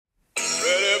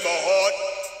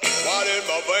blood in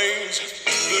my veins.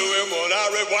 Blue and one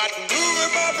eye, white and blue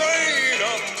in my brain.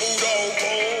 I'm Bulldog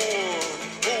born.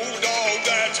 Bulldog,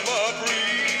 that's my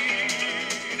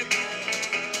breed.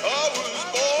 I was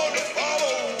born to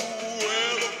follow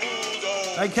where the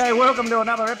Bulldog. Okay, welcome to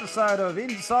another episode of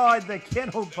Inside the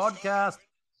Kennel podcast.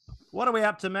 What are we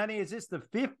up to, Manny? Is this the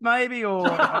fifth maybe, or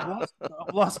I've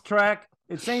lost track?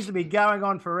 It seems to be going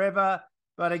on forever.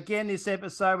 But again, this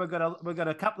episode, we've got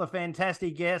a couple of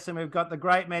fantastic guests, and we've got the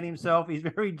great man himself. He's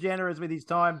very generous with his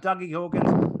time. Dougie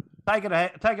Hawkins, take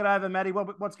it over, Matty.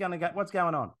 What's going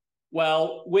on?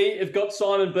 Well, we have got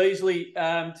Simon Beasley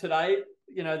today.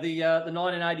 You know, the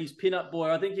 1980s pin-up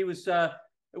boy. I think he was.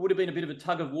 It would have been a bit of a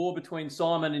tug of war between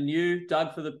Simon and you,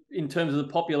 Doug, in terms of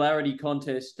the popularity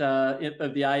contest of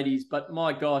the 80s. But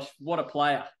my gosh, what a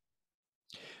player!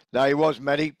 No, he was,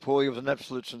 Matty. Paul, he was an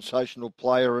absolute sensational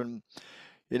player, and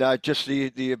you know, just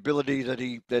the ability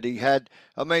that he had.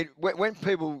 I mean, when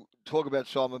people talk about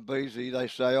Simon Beasley, they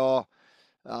say, "Oh,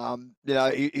 you know,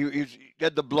 he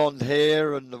had the blonde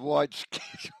hair and the white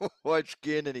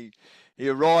skin, and he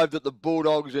arrived at the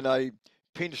Bulldogs in a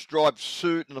pinstripe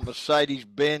suit and a Mercedes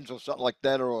Benz or something like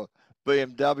that, or a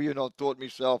BMW." And I thought to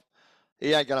myself,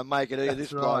 he ain't going to make it either.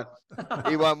 This bloke,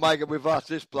 he won't make it with us.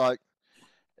 This bloke.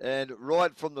 And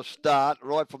right from the start,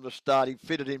 he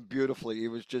fitted in beautifully. He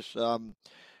was just,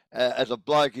 as a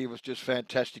bloke, he was just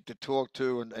fantastic to talk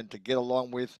to and to get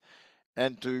along with,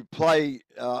 and to play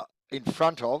in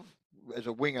front of as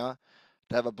a winger.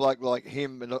 To have a bloke like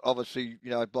him, and obviously, you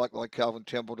know, a bloke like Calvin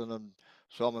Templeton and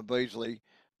Simon Beasley,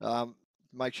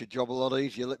 makes your job a lot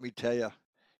easier. Let me tell you,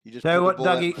 you just put the ball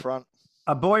out in front.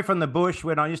 A boy from the bush.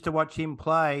 When I used to watch him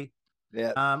play.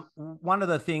 Yeah. One of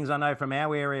the things I know from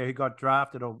our area who got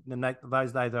drafted, or in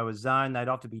those days they were zoned, they'd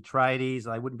often be tradies.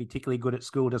 They wouldn't be particularly good at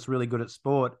school, just really good at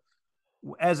sport.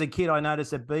 As a kid, I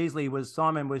noticed that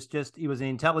Simon was he was an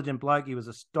intelligent bloke. He was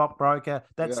a stockbroker.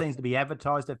 That seems to be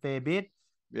advertised a fair bit.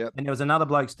 Yeah. And there was another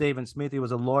bloke, Stephen Smith, who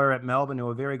was a lawyer at Melbourne, who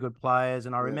were very good players.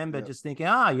 And I remember just thinking,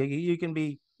 you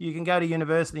can go to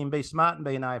university and be smart and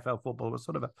be an AFL footballer.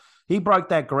 It was he broke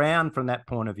that ground from that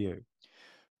point of view.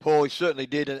 Paul, he certainly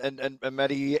did, and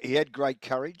Matty, he had great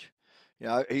courage. You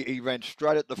know, he ran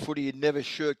straight at the footy. He never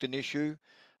shirked an issue.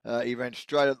 He ran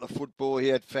straight at the football. He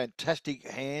had fantastic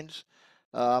hands.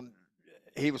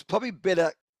 He was probably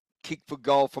better kick for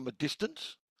goal from a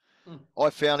distance. I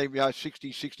found him,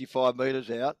 60, 65 metres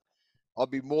out.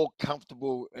 I'd be more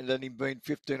comfortable than him being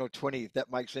 15 or 20, if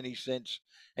that makes any sense.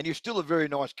 And he's still a very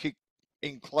nice kick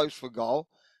in close for goal.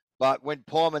 But when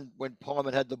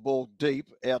Pyman had the ball deep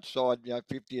outside,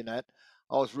 50 and that,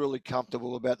 I was really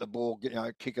comfortable about the ball,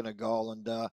 kicking a goal. And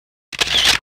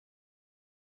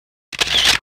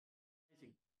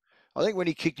I think when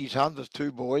he kicked his 100th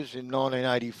two boys in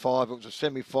 1985, it was a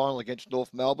semi-final against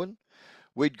North Melbourne.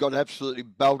 We'd got absolutely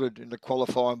belted in the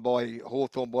qualifying by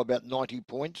Hawthorn by about 90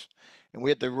 points, and we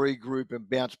had to regroup and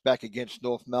bounce back against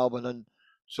North Melbourne. And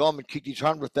Simon kicked his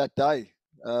 100th that day.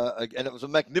 And it was a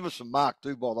magnificent mark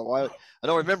too, by the way.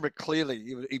 And I remember it clearly.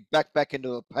 He backed into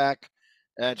the pack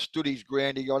and stood his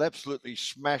ground. He got absolutely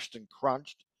smashed and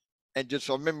crunched. And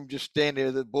I remember him just standing there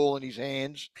with the ball in his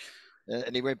hands.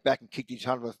 And he went back and kicked his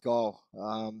 100th goal.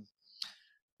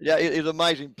 He's an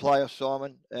amazing player,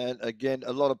 Simon. And again,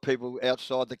 a lot of people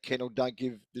outside the kennel don't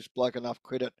give this bloke enough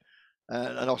credit.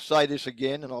 And I'll say this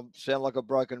again, and I'll sound like a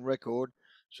broken record.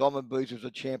 Simon Beasley was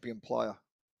a champion player.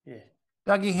 Yeah.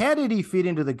 Dougie, how did he fit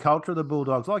into the culture of the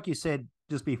Bulldogs? Like you said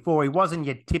just before, he wasn't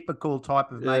your typical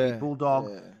type of maybe Bulldog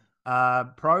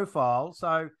profile.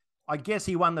 So I guess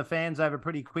he won the fans over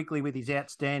pretty quickly with his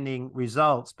outstanding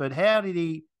results. But how did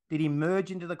he merge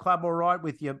into the club all right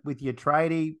with your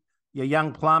tradie, your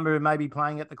young plumber who may be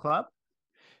playing at the club?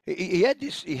 He had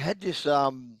this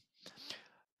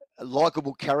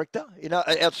likable character,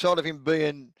 outside of him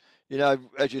being,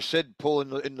 as you said, Paul,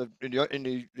 in the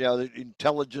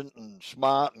intelligent and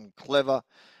smart and clever.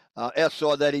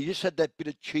 Outside that, he just had that bit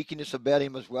of cheekiness about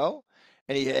him as well,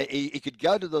 and he could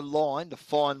go to the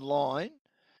fine line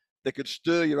that could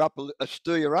stir you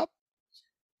up,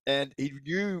 and he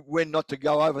knew when not to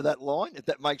go over that line. If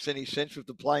that makes any sense with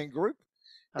the playing group,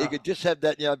 he could just have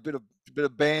that bit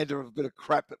of banter, a bit of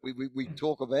crap that we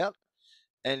talk about,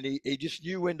 and he just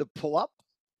knew when to pull up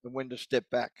and when to step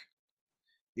back.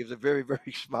 He was a very,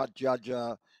 very smart judge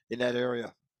in that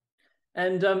area.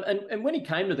 And when he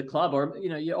came to the club, or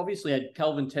you obviously had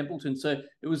Calvin Templeton, so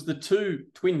it was the two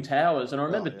twin towers. And I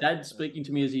remember Dad speaking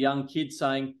to me as a young kid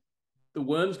saying, the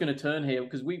worm's going to turn here,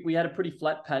 because we had a pretty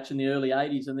flat patch in the early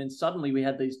 80s, and then suddenly we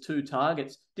had these two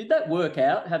targets. Did that work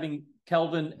out, having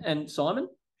Calvin and Simon?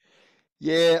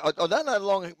 Yeah, I don't know how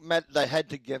long, Matt, they had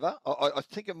together. I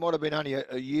think it might have been only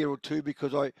a year or two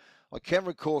because I can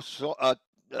recall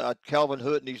Calvin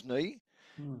hurting his knee,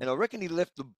 and I reckon he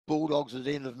left the Bulldogs at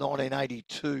the end of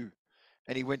 1982,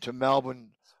 and he went to Melbourne.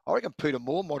 I reckon Peter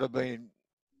Moore might have been,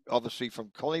 obviously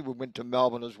from Collingwood, went to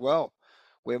Melbourne as well,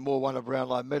 where Moore won a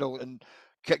Brownlow medal. And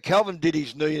Calvin did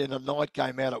his knee in a night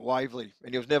game out at Waverley,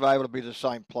 and he was never able to be the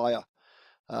same player.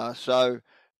 So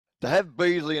to have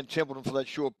Beasley and Templeton for that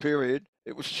short period,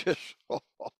 it was just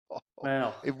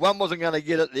Wow. If one wasn't going to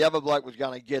get it, the other bloke was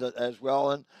going to get it as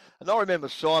well. And I remember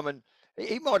Simon,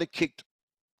 he might have kicked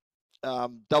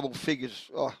double figures.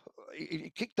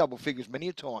 He kicked double figures many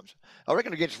a times. I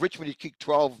reckon against Richmond, he kicked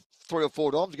 12 3 or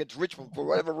 4 times against Richmond for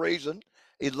whatever reason.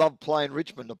 He loved playing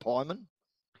Richmond, the Pieman.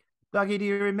 Dougie, do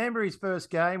you remember his first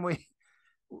game?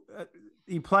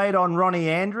 He played on Ronnie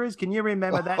Andrews. Can you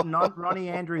remember that? Ronnie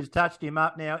Andrews touched him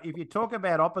up. Now, if you talk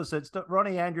about opposites,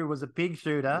 Ronnie Andrews was a pig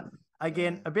shooter.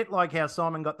 Again, a bit like how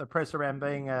Simon got the press around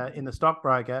being in the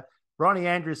stockbroker. Ronnie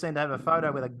Andrews seemed to have a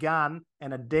photo with a gun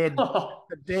and a dead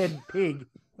pig.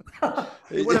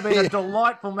 It would have been a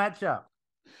delightful matchup.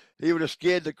 He would have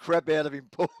scared the crap out of him,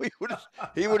 Paul. He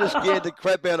would have scared the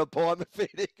crap out of Pieman.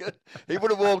 He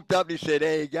would have walked up and he said, "How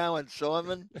you going,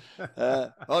 Simon?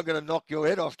 I'm going to knock your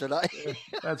head off today."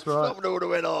 That's right. Someone would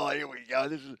have went, "Oh, here we go.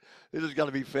 This is going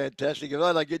to be fantastic. If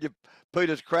I don't get you,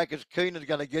 Peter's crackers, Keenan's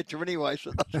going to get you anyway."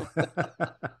 So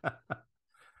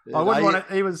I wouldn't want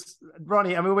to. He was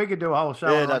Ronnie. I mean, we could do a whole show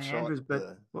on Ronnie Andrews, right.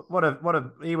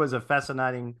 but he was a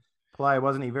fascinating player,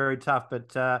 wasn't he? Very tough,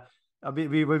 but.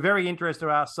 We're very interested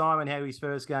to ask Simon how his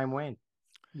first game went.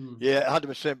 Yeah,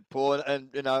 100%, Paul, and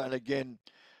and again,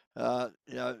 all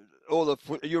the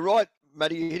you're right,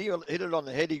 Matty. You hit it on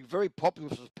the head. He's very popular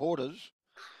with supporters.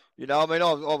 I mean,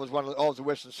 I was the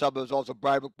Western Suburbs. I was a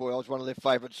Braybrook boy. I was one of their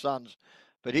favourite sons,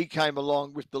 but he came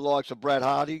along with the likes of Brad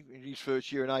Hardy in his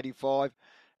first year in '85,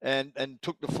 and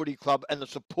took the footy club and the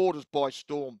supporters by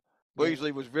storm.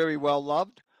 Beasley was very well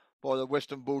loved by the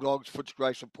Western Bulldogs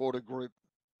Footscray supporter group.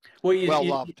 Well,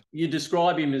 you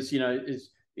describe him as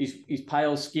his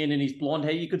pale skin and his blonde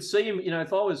hair. You could see him.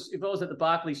 If I was at the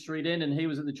Barclay Street end and he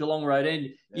was at the Geelong Road end,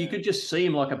 you could just see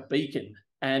him like a beacon.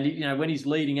 And when he's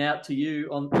leading out to you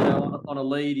on a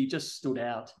lead, he just stood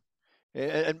out.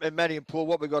 Yeah, and Matty and Paul,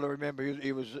 what we got to remember,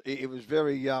 he was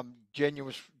very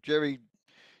genuine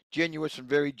and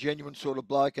very genuine sort of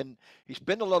bloke, and he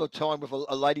spent a lot of time with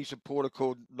a lady supporter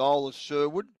called Nola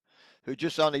Sherwood, who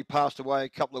just only passed away a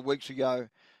couple of weeks ago,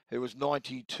 who was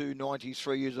 92,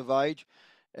 93 years of age.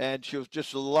 And she was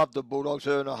just loved the Bulldogs,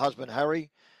 her and her husband,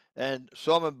 Harry. And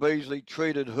Simon Beasley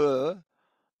treated her,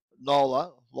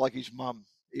 Nola, like his mum.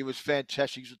 He was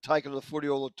fantastic. He was taking the footy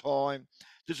all the time.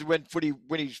 This is when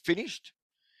he's finished.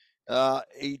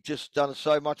 He just done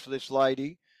so much for this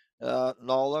lady,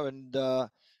 Nola. And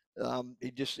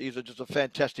he's just a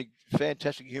fantastic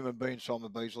human being,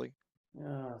 Simon Beasley.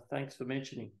 Thanks for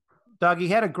mentioning. Doug, he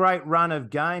had a great run of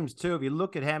games too. If you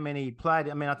look at how many he played,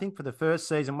 I mean, I think for the first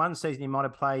season, one season he might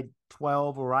have played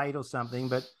 12 or 8 or something,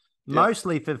 but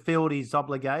mostly fulfilled his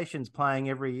obligations playing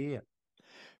every year.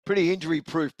 Pretty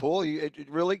injury-proof, Paul. It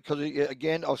really, because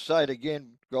again, I'll say it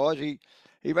again, guys. He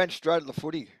ran straight at the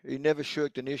footy. He never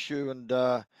shirked an issue,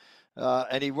 and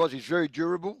he's very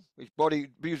durable. His body,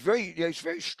 he's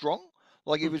very strong.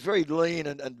 Like he was very lean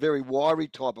and very wiry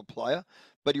type of player,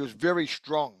 but he was very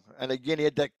strong. And again, he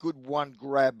had that good one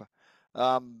grab.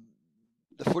 The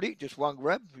footy, just one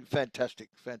grab. Fantastic.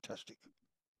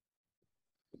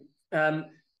 I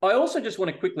also just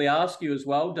want to quickly ask you as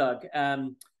well, Doug,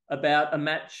 about a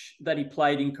match that he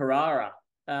played in Carrara.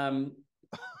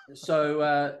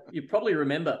 So you probably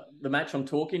remember the match I'm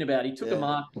talking about. He took a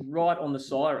mark right on the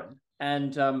siren,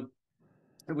 and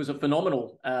it was a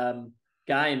phenomenal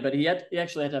game. But he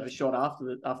actually had to have a shot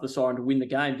after the siren to win the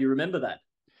game. Do you remember that?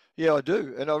 Yeah, I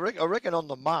do. And I reckon on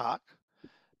the mark,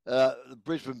 the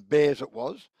Brisbane Bears it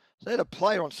was, they had a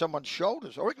player on someone's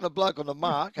shoulders. I reckon the bloke on the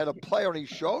mark had a player on his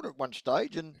shoulder at one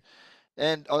stage, and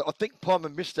I think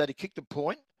Pieman missed that. He kicked the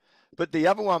point. But the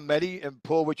other one, Matty and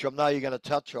Paul, which I know you're going to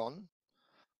touch on,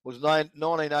 was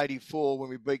 1984 when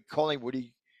we beat Collingwood.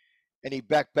 He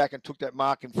backed back and took that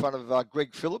mark in front of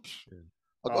Greg Phillips. Yeah.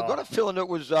 I got a feeling it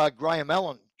was Graham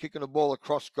Allen kicking the ball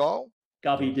across goal.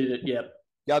 Gubby did it, yep.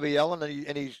 Gubby Allen,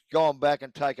 and he's gone back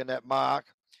and taken that mark.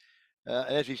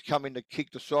 And as he's coming to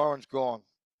kick, the siren's gone.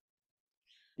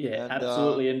 Yeah,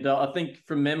 absolutely. And I think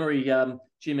from memory,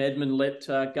 Jim Edmond let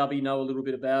Gubby know a little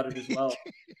bit about it as well.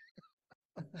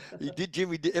 He did.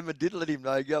 Jimmy Edmond did let him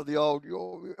know. Go the old.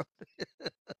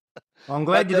 I'm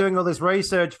glad you're doing all this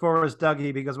research for us,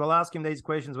 Dougie, because we'll ask him these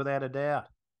questions without a doubt.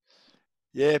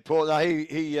 Yeah, Paul. No,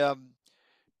 he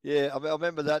Yeah, I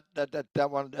remember that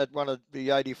one at one of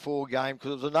the '84 game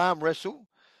because it was an arm wrestle.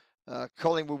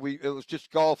 Collingwood, it was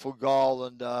just goal for goal,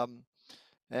 and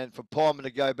for Pyman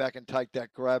to go back and take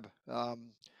that grab,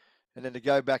 and then to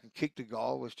go back and kick the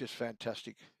goal was just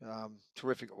fantastic.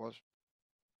 Terrific it was.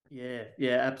 Yeah,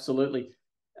 absolutely.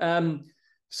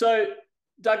 So,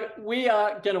 Doug, we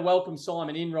are going to welcome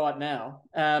Simon in right now.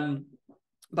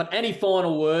 But any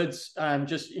final words,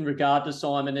 just in regard to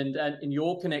Simon and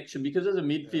your connection? Because as a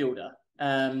midfielder,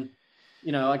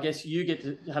 I guess you get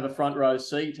to have a front row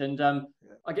seat, and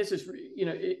I guess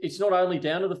it's not only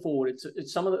down to the forward;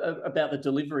 it's some of about the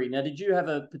delivery. Now, did you have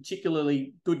a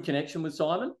particularly good connection with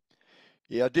Simon?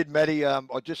 Yeah, I did, Matty. I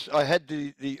just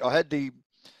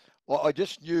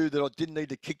knew that I didn't need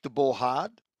to kick the ball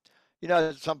hard. You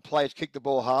know, some players kick the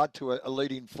ball hard to a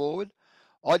leading forward.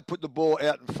 I'd put the ball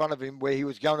out in front of him where he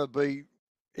was going to be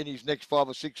in his next 5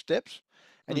 or 6 steps,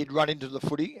 and he'd run into the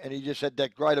footy, and he just had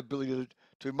that great ability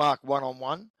to mark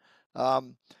one-on-one.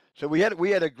 So we had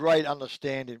a great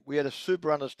understanding. We had a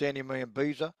super understanding, me and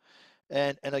Beezer.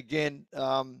 And again,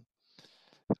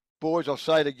 boys, I'll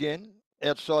say it again,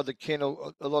 outside the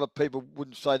kennel, a lot of people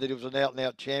wouldn't say that he was an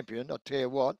out-and-out champion. I'll tell you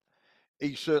what,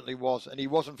 he certainly was. And he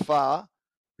wasn't far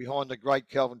behind the great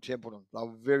Calvin Templeton. They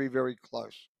were very, very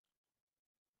close.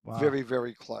 Wow. Very,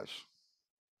 very close.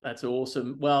 That's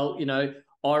awesome. Well,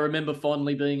 I remember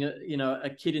fondly being a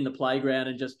kid in the playground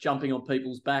and just jumping on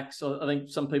people's backs. I think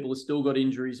some people have still got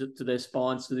injuries to their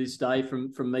spines to this day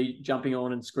from me jumping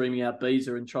on and screaming out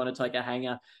Beezer and trying to take a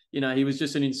hanger. He was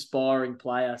just an inspiring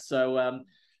player. So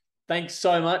thanks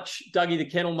so much, Dougie the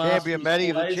Kennel Master. Champion,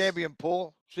 Matty, the champion,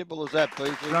 Paul. Simple as that,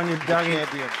 Beasley. Good on you, Dougie.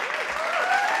 Champion.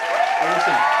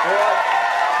 Awesome. All right.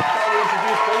 Shall we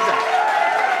introduce Beezer?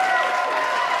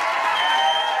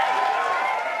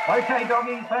 Okay,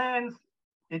 Doggy fans,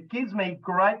 it gives me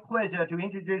great pleasure to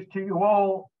introduce to you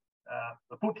all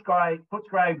the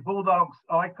Footscray Bulldogs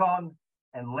icon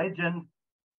and legend,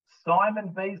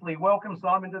 Simon Beasley. Welcome,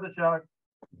 Simon, to the show.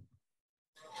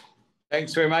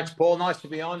 Thanks very much, Paul. Nice to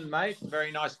be on, mate.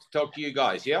 Very nice to talk to you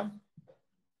guys, yeah?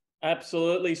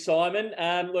 Absolutely, Simon.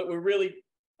 Look, we're really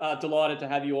delighted to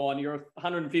have you on. You're a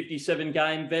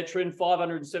 157-game veteran,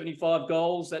 575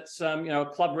 goals. That's a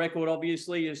club record,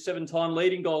 obviously. You're a 7-time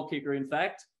leading goal kicker, in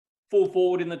fact. Full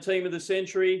forward in the team of the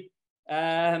century,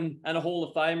 and a Hall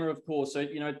of Famer, of course. So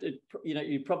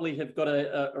you probably have got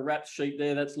a rap sheet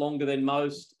there that's longer than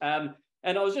most. And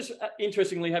I was just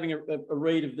interestingly having a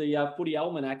read of the Footy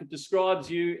Almanac. It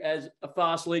describes you as a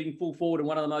fast leading full forward and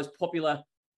one of the most popular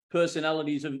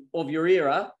personalities of your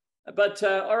era. But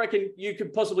I reckon you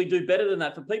could possibly do better than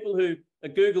that. For people who are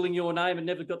Googling your name and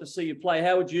never got to see you play,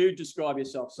 how would you describe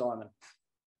yourself, Simon?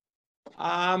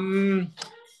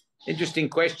 Interesting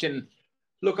question.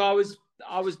 Look, I was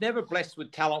never blessed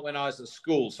with talent when I was at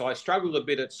school, so I struggled a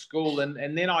bit at school,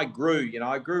 and then I grew.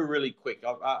 I grew really quick.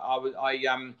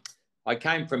 I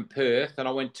came from Perth, and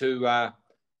I went to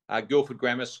Guildford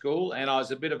Grammar School, and I was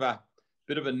a bit of a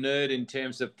nerd in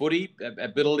terms of footy,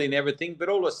 ability and everything. But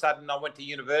all of a sudden, I went to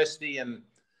university and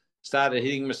started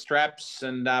hitting my straps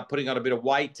and putting on a bit of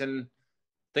weight, and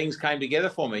things came together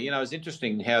for me. It was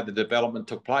interesting how the development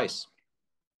took place.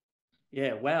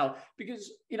 Yeah, wow.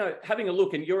 Because, having a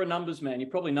look, and you're a numbers man, you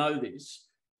probably know this.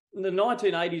 The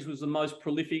 1980s was the most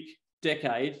prolific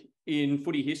decade in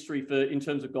footy history in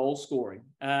terms of goal scoring.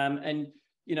 And,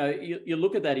 you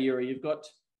look at that era, you've got,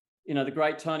 the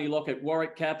great Tony Lockett,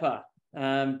 Warwick Capper,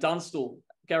 Dunstall,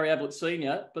 Gary Ablett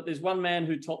Sr., but there's one man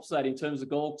who tops that in terms of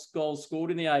goals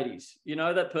scored in the 80s. You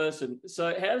know that person.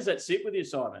 So how does that sit with you,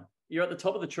 Simon? You're at the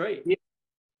top of the tree.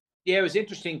 Yeah, it was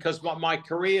interesting because my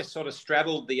career sort of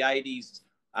straddled the 80s.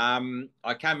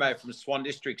 I came over from Swan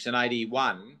Districts in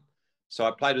 81. So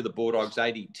I played with the Bulldogs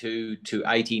 82 to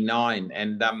 89.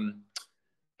 And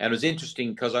it was interesting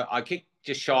because I kicked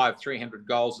just shy of 300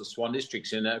 goals at Swan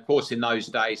Districts. And, of course, in those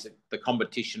days, the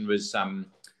competition was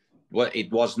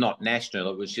it was not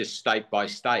national. It was just state by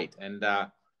state. And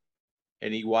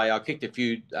anyway, I kicked a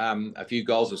few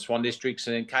goals at Swan Districts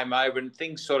and then came over, and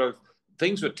things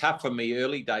were tough for me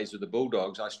early days with the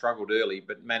Bulldogs. I struggled early,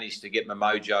 but managed to get my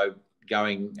mojo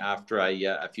going after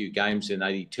a few games in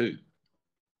 82.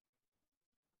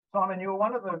 Simon, you're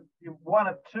one of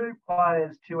 2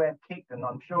 players to have kicked, and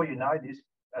I'm sure you know this,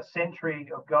 a century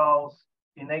of goals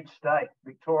in each state,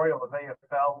 Victoria, the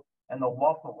VFL, and the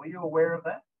Waffle. Were you aware of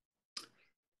that?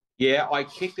 Yeah, I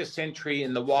kicked a century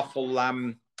in the Waffle.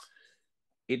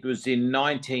 It was in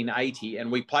 1980,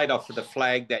 and we played off for the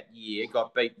flag that year,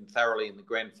 got beaten thoroughly in the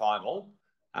grand final.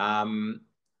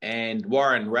 And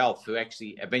Warren Ralph, who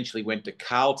actually eventually went to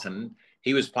Carlton,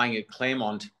 he was playing at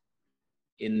Claremont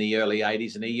in the early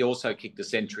 80s, and he also kicked a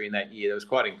century in that year. It was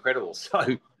quite incredible. So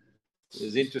it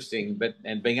was interesting,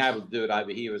 and being able to do it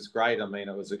over here was great. I mean,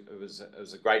 it was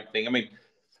a great thing. I mean,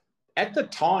 at the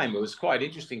time, it was quite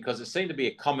interesting because it seemed to be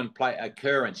a commonplace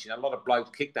occurrence. You know, a lot of blokes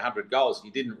kicked 100 goals.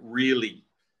 You didn't really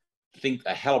think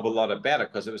a hell of a lot about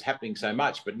it because it was happening so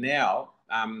much. But now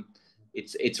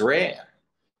it's rare.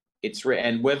 It's rare.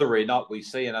 And whether or not we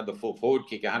see another full forward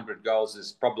kick 100 goals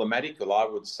is problematical, I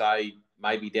would say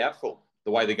maybe doubtful,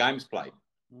 the way the game's played.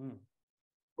 Mm.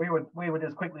 We were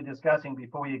just quickly discussing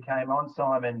before you came on,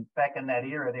 Simon, back in that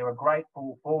era, there were great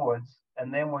full forwards,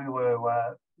 and then we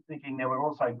were thinking there were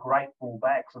also great full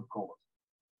backs, of course.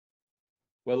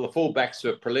 Well, the fullbacks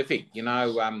were prolific. You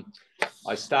know,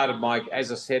 I started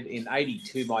as I said, in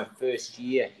 82, my first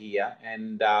year here,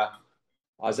 and I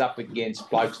was up against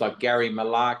blokes like Gary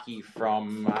Malarkey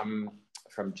from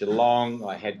Geelong.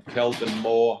 I had Kelvin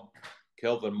Moore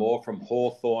from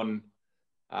Hawthorn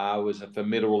was a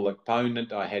formidable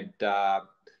opponent. I had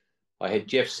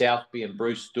Jeff Southby and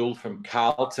Bruce Stool from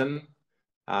Carlton.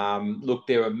 Look,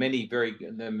 there were many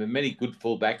good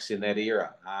fullbacks in that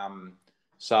era.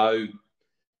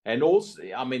 And also,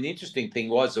 I mean, the interesting thing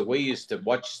was that we used to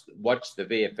watch the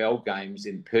VFL games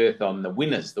in Perth on the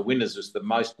Winners. The Winners was the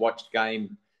most watched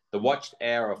game, the watched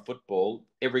hour of football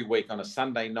every week on a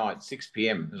Sunday night, 6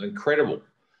 p.m. It was incredible.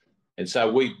 And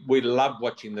so we loved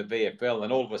watching the VFL.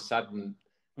 And all of a sudden,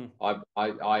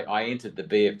 I entered the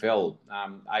VFL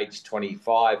age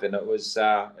 25, and it was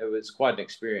quite an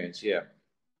experience. Yeah.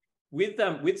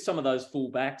 With some of those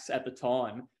fullbacks at the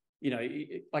time, you know,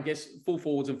 I guess full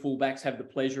forwards and fullbacks have the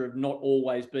pleasure of not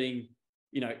always being,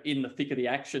 you know, in the thick of the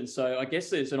action. So I guess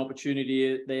there's an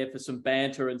opportunity there for some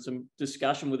banter and some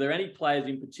discussion. Were there any players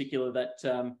in particular that,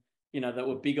 you know, that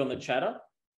were big on the chatter?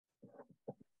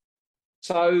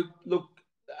 So, look,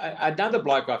 another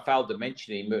bloke I failed to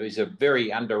mention him, who is a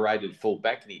very underrated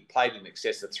fullback, and he played in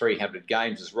excess of 300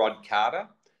 games, is Rod Carter.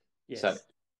 Yes. So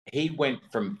he went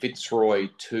from Fitzroy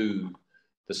to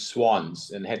the Swans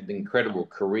and had an incredible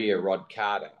career, Rod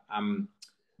Carter.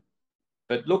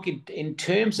 But look, in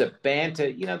terms of banter,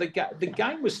 you know, the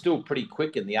game was still pretty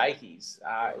quick in the 80s.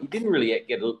 You didn't really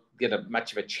get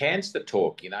much of a chance to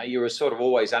talk. You know, you were sort of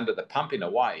always under the pump in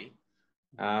a way.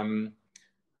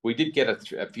 We did get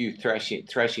a few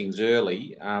thrashings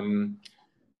early,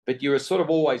 but you were sort of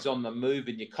always on the move,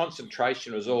 and your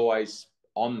concentration was always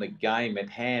on the game at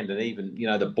hand, and even, you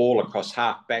know, the ball across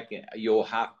your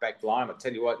half-back line. I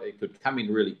tell you what, it could come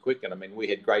in really quick, and I mean, we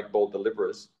had great ball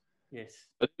deliverers. Yes.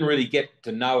 I didn't really get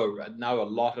to know a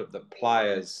lot of the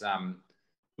players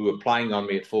who were playing on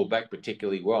me at fullback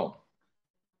particularly well.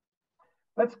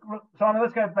 Simon,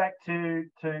 let's go back to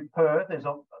Perth.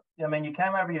 I mean, you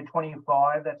came over, you're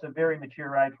 25. That's a very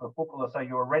mature age for a footballer, so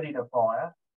you were ready to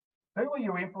fire. Who were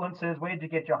your influences? Where did you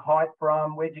get your height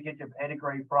from? Where did you get your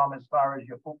pedigree from as far as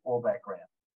your football background?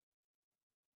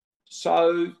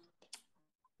 So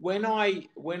when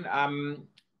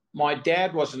my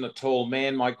dad wasn't a tall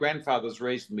man, my grandfather was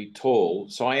reasonably tall,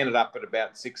 so I ended up at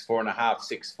about 6'4.5",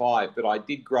 6'5", but I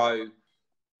did grow.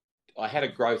 I had a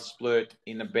growth spurt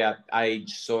in about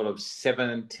age sort of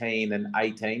 17,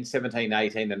 18,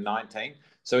 and 19.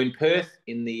 So in Perth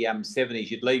in the 70s,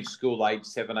 you'd leave school age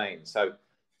 17. So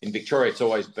in Victoria, it's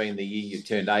always been the year you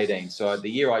turned 18. So the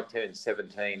year I turned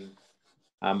 17,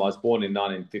 I was born in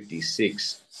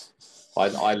 1956.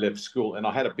 I left school, and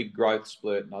I had a big growth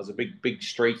spurt, and I was a big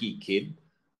streaky kid.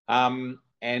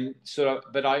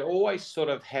 But I always sort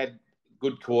of had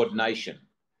good coordination.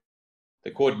 The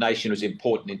coordination was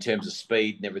important in terms of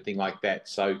speed and everything like that.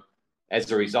 So as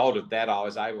a result of that, I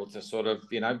was able to sort of,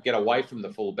 you know, get away from the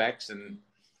fullbacks and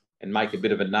make a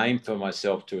bit of a name for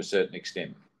myself to a certain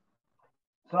extent.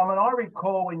 Simon, I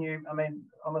recall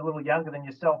I'm a little younger than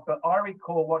yourself, but I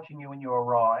recall watching you when you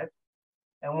arrived.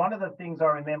 And one of the things I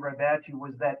remember about you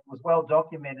was well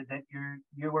documented that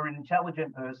you were an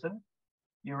intelligent person.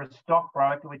 You're a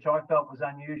stockbroker, which I felt was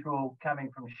unusual coming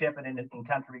from Shepparton in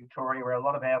country Victoria, where a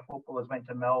lot of our footballers went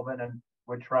to Melbourne and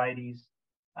were tradies.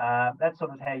 That's sort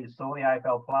of how you saw the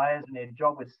AFL players, and their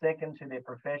job was second to their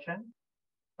profession.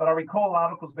 But I recall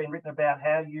articles being written about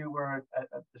how you were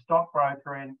a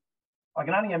stockbroker, and I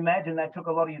can only imagine that took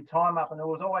a lot of your time up. And I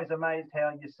was always amazed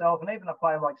how yourself, and even a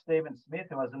player like Stephen Smith,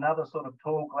 who was another sort of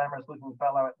tall, glamorous-looking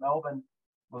fellow at Melbourne,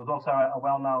 was also a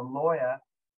well-known lawyer,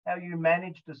 how you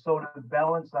managed to sort of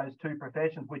balance those two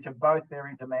professions, which are both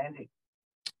very demanding.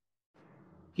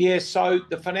 Yeah, so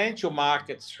the financial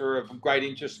markets were of great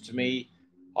interest to me.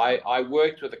 I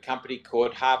worked with a company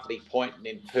called Hartley Point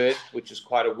in Perth, which is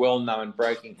quite a well-known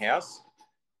broking house.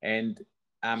 And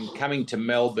coming to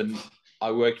Melbourne,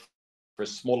 I worked for a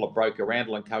smaller broker,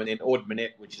 Randall and Co, and then Ord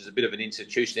Minnett, which is a bit of an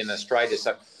institution in Australia.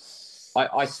 So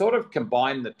I sort of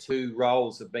combined the two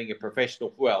roles of being a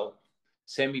professional, well,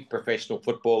 semi-professional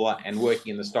footballer and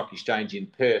working in the stock exchange in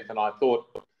Perth. And I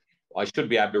thought I should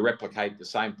be able to replicate the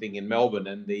same thing in Melbourne.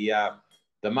 And the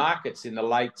markets in the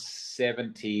late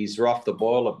 70s were off the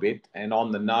boil a bit and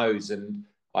on the nose. And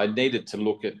I needed to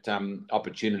look at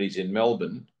opportunities in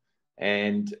Melbourne.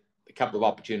 And a couple of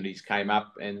opportunities came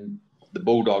up and the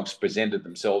Bulldogs presented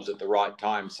themselves at the right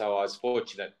time. So I was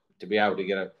fortunate to be able to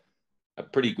get a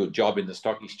pretty good job in the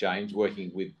stock exchange,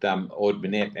 working with Ord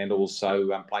Minnett and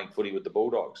also playing footy with the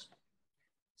Bulldogs.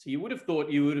 So you would have thought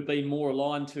you would have been more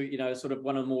aligned to, you know, sort of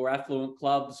one of the more affluent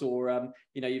clubs, or,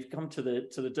 you know, you've come to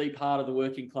the deep heart of the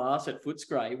working class at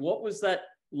Footscray. What was that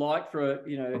like for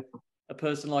a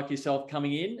person like yourself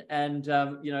coming in, and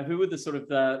you know, who were the sort of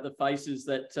the faces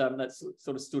that that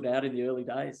sort of stood out in the early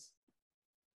days?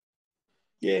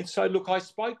 Yeah, so look, I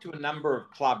spoke to a number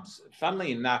of clubs.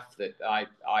 Funnily enough, that I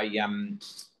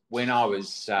when I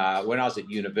was at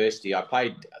university, I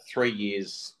played 3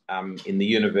 years in the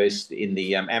university in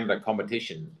the amateur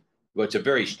competition. Well, it's a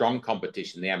very strong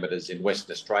competition, the amateurs in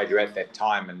Western Australia at that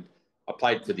time, and I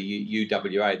played for the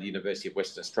UWA, the University of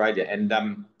Western Australia, and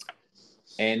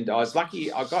I was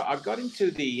lucky. I got into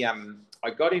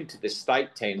the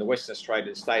state team, the Western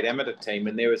Australian state amateur team,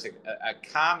 and there was a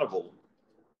carnival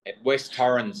at West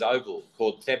Torrens Oval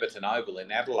called Theberton Oval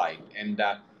in Adelaide, and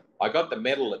I got the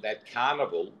medal at that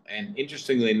carnival. And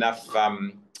interestingly enough,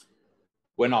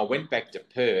 when I went back to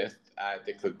Perth at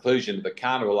the conclusion of the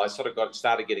carnival, I sort of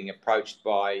started getting approached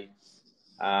by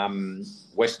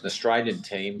Western Australian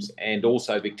teams and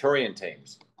also Victorian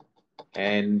teams,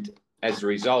 and as a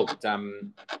result, I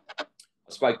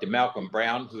spoke to Malcolm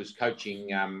Brown, who was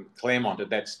coaching Claremont at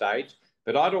that stage.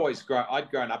 But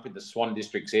I'd grown up in the Swan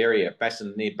Districts area,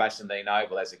 near Bassendean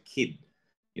Oval as a kid,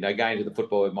 you know, going to the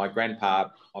football with my grandpa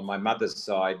on my mother's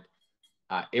side.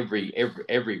 Every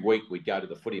week we'd go to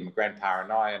the footy, my grandpa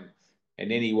and I.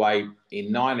 And anyway,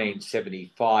 in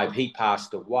 1975, he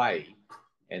passed away.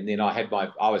 And then I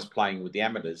was playing with the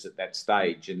amateurs at that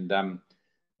stage. And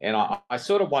I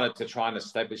sort of wanted to try and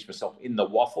establish myself in the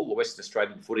WAFL, the Western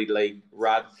Australian Footy League,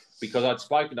 because I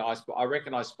spoke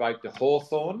to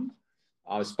Hawthorn,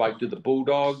 I spoke to the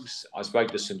Bulldogs, I spoke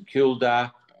to St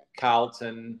Kilda,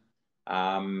 Carlton,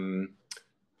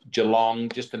 Geelong,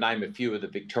 just to name a few of the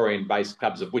Victorian-based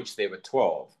clubs, of which there were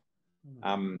 12.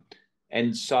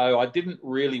 And so I didn't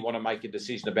really want to make a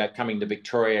decision about coming to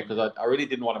Victoria, because I really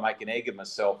didn't want to make an egg of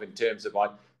myself in terms of I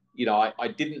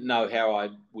didn't know how I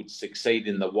would succeed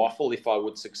in the WAFL, if I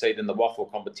would succeed in the WAFL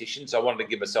competition. So I wanted to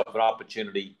give myself an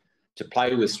opportunity to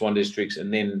play with Swan Districts,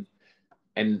 and then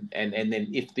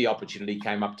if the opportunity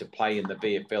came up to play in the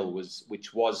VFL,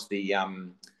 which was the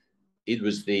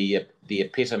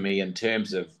epitome in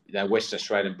terms of, you know, West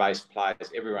Australian based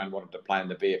players. Everyone wanted to play in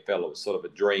the VFL. It was sort of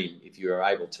a dream if you were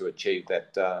able to achieve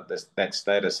that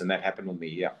status, and that happened with me.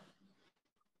 Yeah.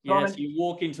 Yeah, so you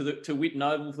walk into to Whitten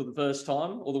Oval for the first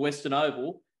time, or the Western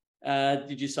Oval.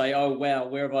 Did you say, "Oh wow,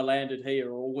 where have I landed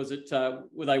here?" Or was it?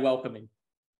 Were they welcoming?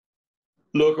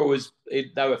 Look,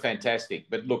 they were fantastic.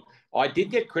 But look, I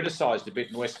did get criticised a bit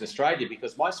in Western Australia,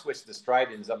 because most Western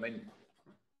Australians, I mean,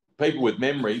 people with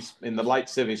memories in the late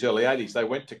 70s, early 80s, they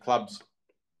went to clubs,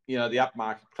 you know, the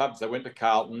upmarket clubs. They went to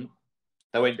Carlton,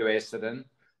 they went to Essendon,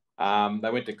 they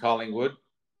went to Collingwood.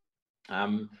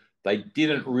 They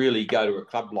didn't really go to a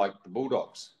club like the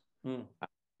Bulldogs.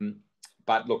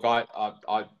 But look, I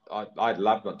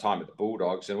loved my time at the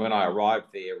Bulldogs, and when I arrived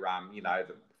there, you know,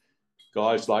 the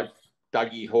guys like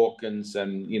Dougie Hawkins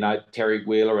and, you know, Terry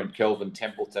Wheeler and Kelvin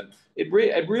Templeton, it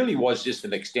really was just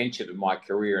an extension of my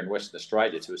career in Western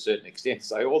Australia to a certain extent.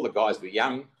 So all the guys were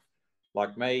young,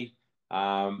 like me. They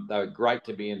were great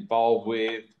to be involved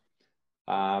with.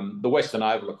 The Western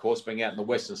Oval, of course, being out in the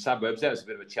western suburbs, that was a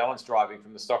bit of a challenge, driving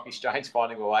from the stock exchange,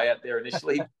 finding my way out there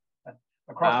initially.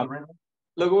 Across the river.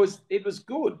 Look, it was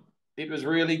good. It was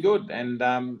really good, and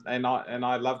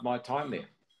I loved my time there.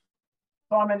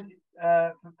 Simon,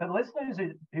 for listeners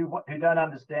who don't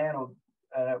understand or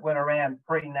went around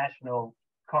pre-national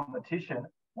competition,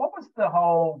 what was the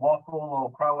whole WAFL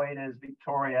or Crow Eaters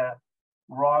Victoria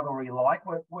rivalry like?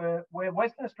 Were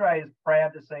Western Australians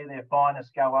proud to see their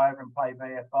finest go over and play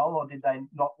VFL, or did they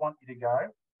not want you to go?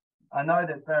 I know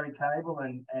that Barry Cable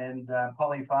and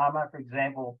Polly Farmer, for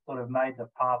example, sort of made the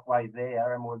pathway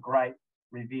there and were great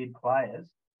revered players.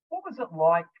 What was it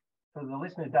like, for the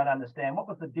listeners who don't understand, what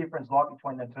was the difference like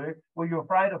between the two? Were you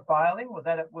afraid of failing? Was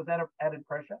that added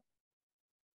pressure?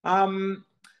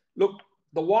 Look,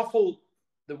 the WAFL,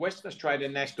 the Western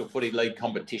Australian National Footy League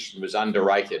competition, was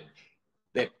underrated.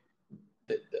 That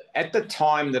at the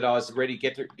time that I was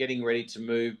getting ready to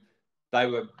move,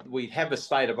 we'd have a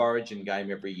state of origin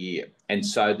game every year. And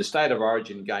so the state of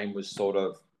origin game would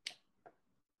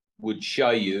show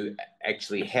you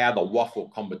actually how the waffle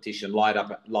competition lined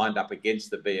up against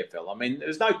the VFL. I mean,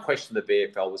 there's no question the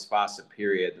VFL was far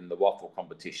superior than the waffle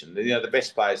competition. You know, the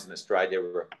best players in Australia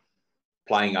were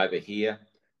playing over here.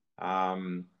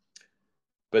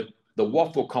 But the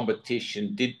waffle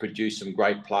competition did produce some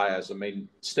great players. I mean,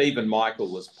 Stephen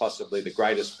Michael was possibly the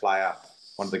greatest player,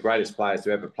 one of the greatest players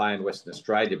to ever play in Western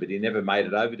Australia, but he never made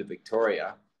it over to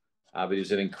Victoria. But he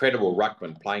was an incredible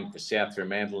ruckman playing for South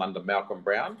Fremantle under Malcolm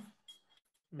Brown.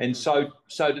 And so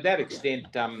to that extent,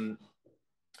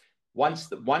 once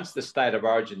the state of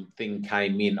origin thing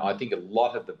came in, I think a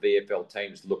lot of the VFL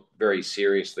teams looked very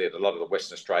seriously at a lot of the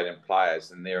Western Australian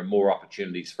players, and there are more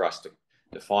opportunities for us to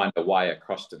find a way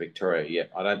across to Victoria. Yeah,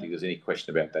 I don't think there's any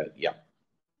question about that. Yeah.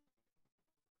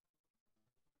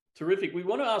 Terrific. We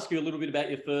want to ask you a little bit about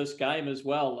your first game as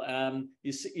well.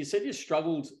 You said you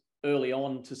struggled early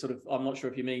on to sort of, I'm not sure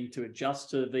if you mean to adjust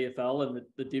to VFL and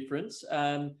the difference.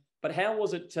 But how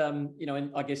was it,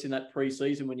 I guess in that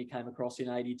pre-season when you came across in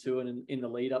 82 and in the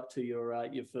lead up to your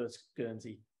first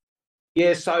Guernsey?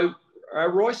 Yeah, so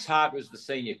Royce Hart was the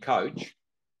senior coach,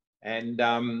 and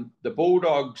the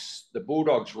Bulldogs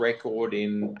record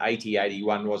in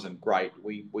 80-81 wasn't great.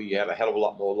 We had a hell of a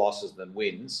lot more losses than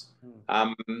wins.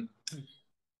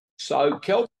 So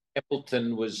Kelvin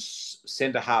Templeton was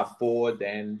centre half forward,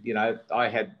 and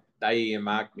they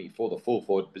earmarked me for the full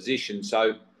forward position.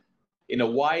 So in a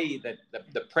way that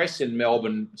the press in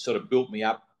Melbourne sort of built me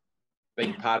up,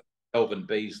 being part of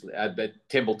the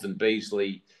Templeton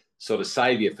Beasley sort of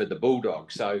saviour for the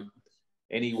Bulldogs. So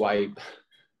anyway,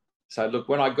 look,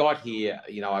 when I got here,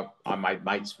 I made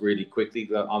mates really quickly.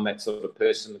 I'm that sort of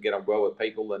person to get on well with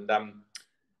people. And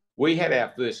we had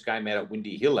our first game out at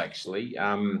Windy Hill, actually.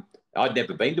 I'd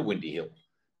never been to Windy Hill,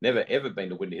 never, ever been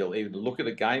to Windy Hill, even to look at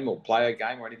a game or play a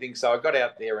game or anything. So I got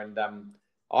out there and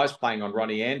I was playing on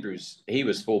Ronnie Andrews. He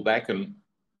was full back and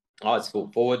I was full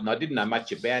forward, and I didn't know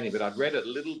much about him, but I'd read a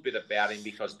little bit about him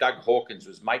because Doug Hawkins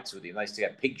was mates with him. They used to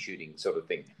have pig shooting sort of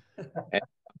thing. And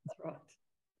That's right.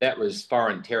 that was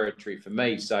foreign territory for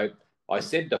me. So I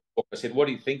said to Hawk, what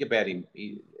do you think about him?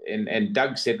 And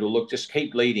Doug said, well, look, just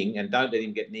keep leading and don't let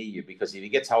him get near you, because if he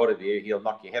gets hold of you, he'll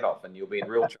knock your head off and you'll be in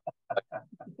real trouble.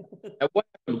 And what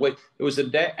happened, it was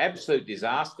an absolute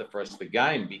disaster for us, the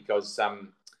game, because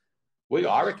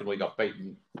I reckon we got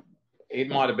beaten. It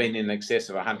might have been in excess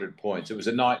of 100 points. It was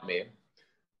a nightmare.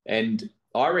 And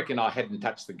I reckon I hadn't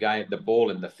touched the ball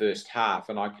in the first half.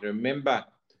 And I can remember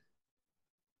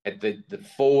at the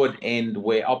forward end,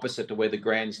 opposite to where the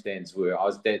grandstands were, I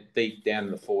was deep down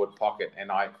in the forward pocket.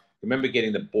 And I remember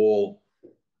getting the ball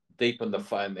deep on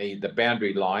the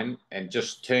boundary line and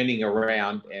just turning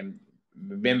around, and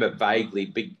remember vaguely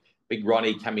big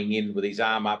Ronnie coming in with his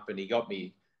arm up, and he got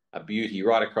me a beauty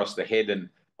right across the head, and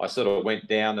I sort of went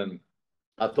down, and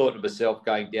I thought to myself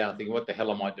going down, thinking, what the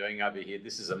hell am I doing over here?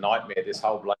 This is a nightmare, this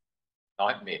whole bloody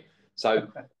nightmare. So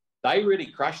they really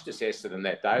crushed us, Essendon,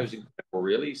 that day. It was incredible,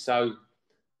 really. So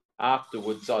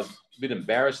afterwards, I was a bit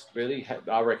embarrassed, really.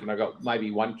 I reckon I got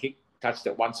maybe one kick, touched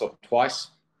it once or twice,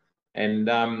 and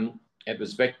it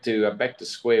was back to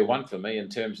square one for me in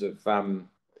terms of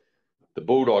the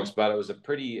Bulldogs, but it was a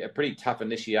pretty tough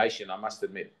initiation, I must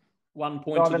admit. 1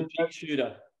 point to the pig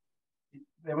shooter.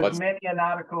 There was many an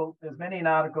article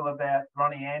about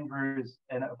Ronnie Andrews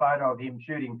and a photo of him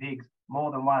shooting pigs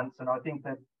more than once. And I think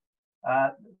that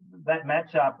that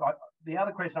matchup, the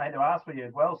other question I had to ask for you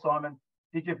as well, Simon,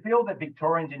 did you feel that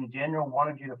Victorians in general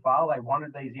wanted you to fail? They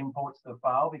wanted these imports to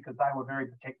fail because they were very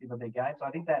protective of their game. So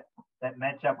I think that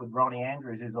matchup with Ronnie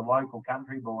Andrews, who's a local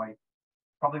country boy,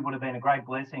 probably would have been a great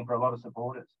blessing for a lot of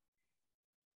supporters.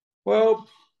 Well,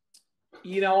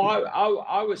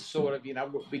 I was sort of,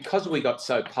 because we got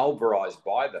so pulverised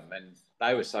by them and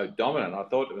they were so dominant, I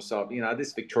thought to myself,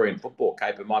 this Victorian football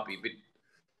caper might be a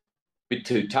bit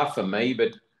too tough for me.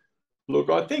 But look,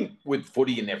 I think with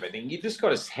footy and everything, you just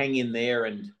got to hang in there.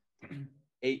 And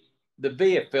the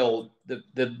VFL,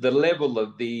 the level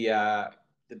of the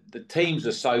teams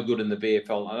are so good in the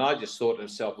VFL, and I just thought to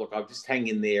myself, look, I'll just hang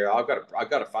in there. I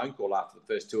got a phone call after the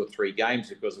first 2 or 3 games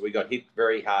because we got hit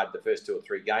very hard the first 2 or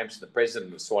 3 games. The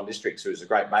president of Swan Districts, who's a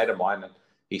great mate of mine, and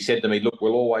he said to me, look,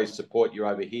 we'll always support you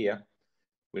over here.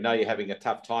 We know you're having a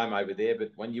tough time over there,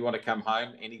 but when you want to come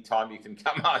home, anytime you can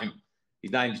come home.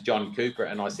 His name's John Cooper,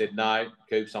 and I said, no,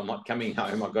 Coops, I'm not coming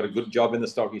home. I've got a good job in the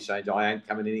stock exchange. I ain't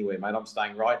coming anywhere, mate. I'm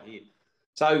staying right here.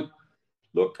 So,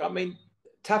 look, I mean,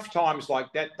 tough times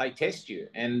like that, they test you.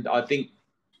 And I think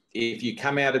if you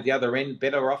come out at the other end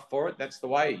better off for it, that's the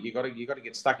way. You got to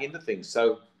get stuck into things.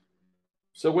 So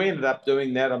we ended up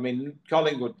doing that. I mean,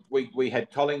 Collingwood, we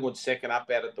had Collingwood second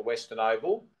up out at the Western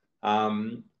Oval.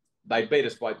 They beat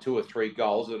us by 2 or 3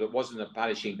 goals, but it wasn't a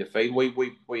punishing defeat.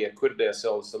 We acquitted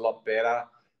ourselves a lot better.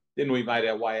 Then we made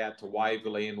our way out to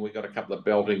Waverley, and we got a couple of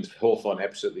beltings. Hawthorn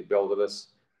absolutely belted us.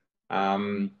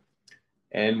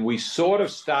 And we sort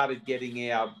of started getting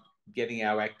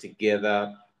our act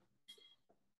together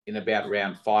in about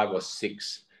round 5 or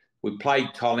 6. We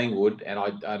played Collingwood, and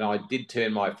I did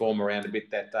turn my form around a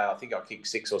bit that day. I think I kicked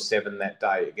 6 or 7 that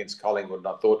day against Collingwood, and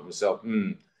I thought to myself,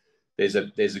 there's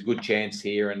a good chance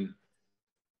here. And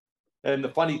the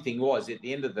funny thing was,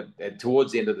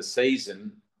 towards the end of the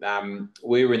season,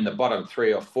 we were in the bottom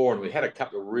 3 or 4, and we had a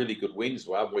couple of really good wins.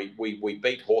 Well, we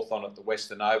beat Hawthorn at the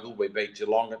Western Oval, we beat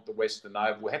Geelong at the Western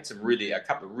Oval. We had a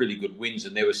couple of really good wins,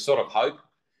 and there was sort of hope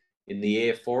in the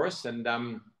air for us. And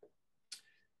I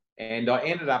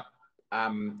ended up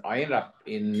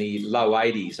in the low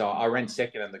 80s. I ran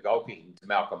second in the goal kicking to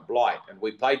Malcolm Blight, and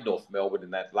we played North Melbourne in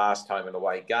that last home and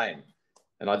away game.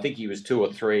 And I think he was 2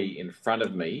 or 3 in front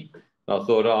of me. And I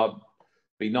thought, it'd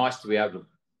be nice to be able to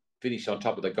finish on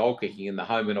top of the goal kicking in the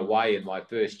home and away in my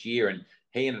first year. And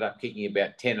he ended up kicking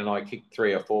about 10, and I kicked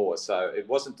 3 or 4. So it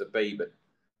wasn't to be. But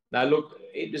no, look,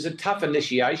 it was a tough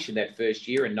initiation that first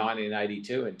year in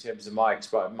 1982 in terms of my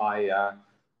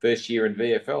first year in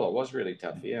VFL. It was really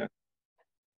tough, yeah.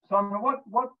 Simon, what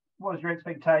was your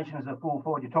expectation as a full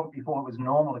forward? You talked before it was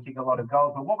normal to kick a lot of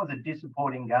goals, but what was a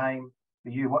disappointing game for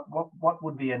you? What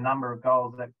would be a number of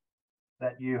goals that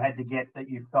you had to get that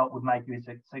you felt would make you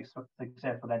successful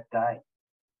that day?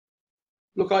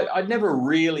 Look, I never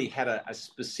really had a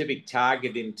specific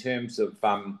target in terms of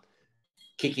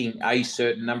kicking a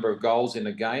certain number of goals in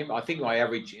a game. I think my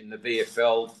average in the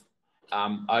VFL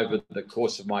over the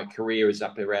course of my career is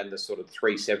up around the sort of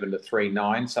 3.7 to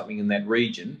 3.9, something in that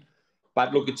region.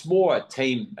 But look, it's more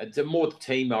team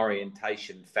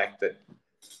orientation fact that,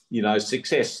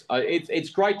 success. It's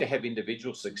great to have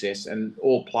individual success, and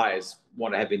all players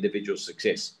want to have individual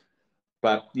success.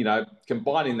 But,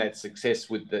 combining that success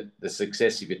with the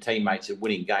success of your teammates and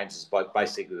winning games is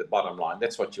basically the bottom line.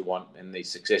 That's what you want, and the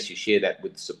success, you share that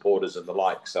with supporters and the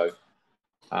like. So,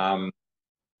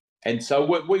 and so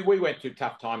we went through a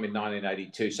tough time in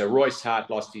 1982. So Royce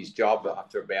Hart lost his job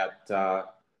after about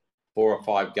 4 or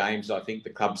 5 games. I think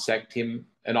the club sacked him.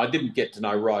 And I didn't get to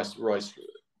know Royce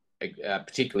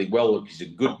particularly well. Look, he's a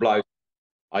good bloke.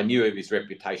 I knew of his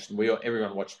reputation.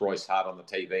 Everyone watched Royce Hart on the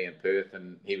TV in Perth,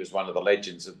 and he was one of the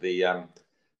legends of the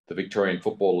Victorian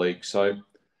Football League. So,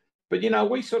 but,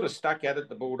 we sort of stuck at it,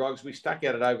 the Bulldogs. We stuck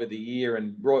at it over the year,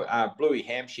 and Bluey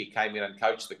Hampshire came in and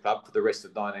coached the club for the rest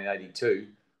of 1982.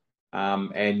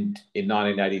 And in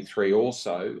 1983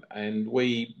 also, and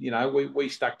we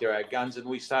stuck to our guns, and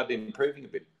we started improving a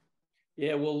bit.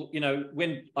 Yeah, well,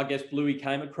 when I guess Bluey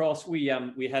came across, we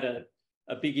had a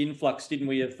big influx, didn't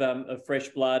we, of fresh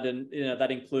blood, and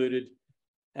that included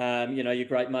your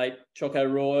great mate Choco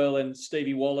Royal and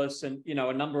Stevie Wallace, and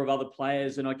a number of other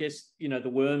players. And I guess the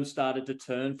worm started to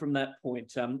turn from that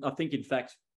point. I think, in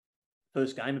fact,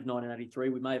 first game of 1983,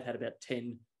 we may have had about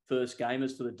 10 first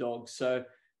gamers for the Dogs. So,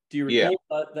 do you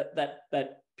recall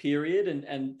that period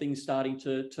and things starting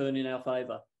to turn in our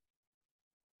favour?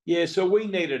 Yeah, so we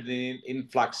needed an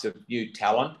influx of new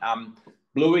talent.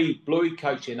 Bluey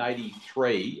coached in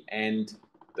 83, and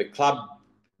the club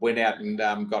went out and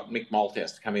got Mick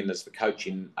Malthouse to come in as the coach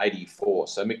in 84.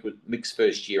 So Mick's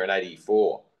first year in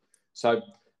 84. So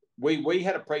we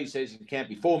had a pre-season camp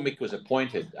before Mick was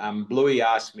appointed. Bluey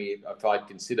asked me if I'd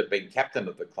consider being captain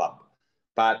of the club.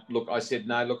 But look, I said,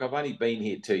 no, look, I've only been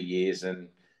here 2 years, and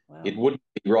It wouldn't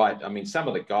be right. I mean, some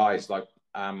of the guys like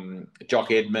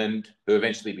Jock Edmund, who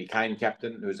eventually became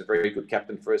captain, who was a very good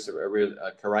captain for us, a real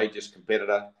courageous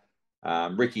competitor.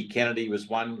 Ricky Kennedy was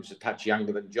one, who's a touch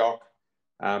younger than Jock.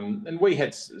 And we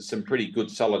had some pretty good,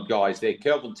 solid guys there.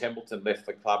 Kelvin Templeton left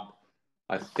the club,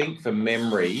 I think, from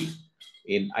memory,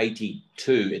 in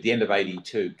 82, at the end of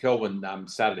 82. Kelvin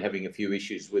started having a few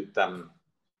issues with,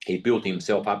 he built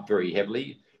himself up very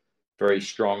heavily, very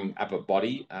strong upper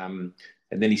body.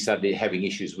 And then he started having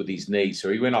issues with his knees.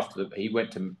 So he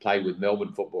went to play with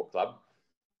Melbourne Football Club.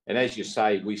 And as you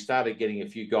say, we started getting a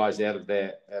few guys out of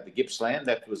the Gippsland.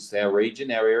 That was our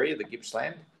region, our area, the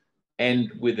Gippsland.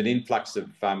 And with an influx of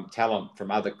talent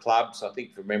from other clubs. I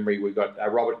think from memory, we got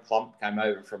Robert Klomp came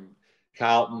over from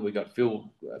Carlton. We got Phil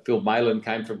Malin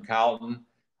came from Carlton.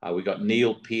 We got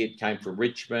Neil Peart came from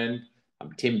Richmond.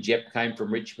 Tim Jepp came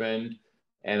from Richmond.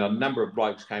 And a number of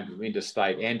blokes came from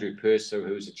interstate. Andrew Purser,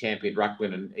 who was a champion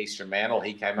ruckman in Eastern Mantle,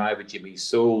 he came over. Jimmy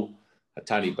Sewell,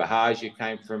 Tony Bahaj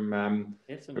came from.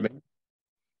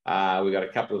 We got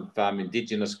a couple of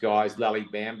Indigenous guys, Lally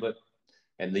Bamblett.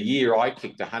 And the year I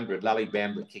kicked 100, Lally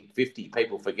Bamblett kicked 50.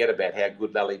 People forget about how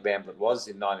good Lally Bamblett was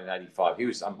in 1985. He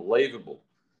was unbelievable.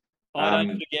 I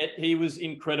don't forget, he was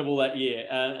incredible that year.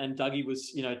 And Dougie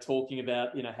was, talking about,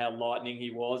 how lightning he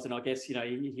was. And I guess,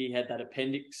 he had that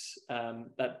appendix,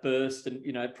 that burst and,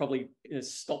 probably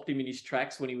stopped him in his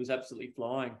tracks when he was absolutely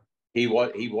flying. He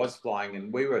was flying,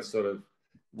 and we were sort of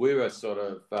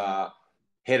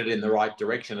headed in the right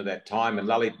direction at that time. And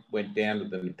Lally went down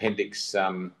with an appendix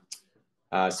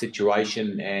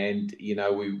situation, and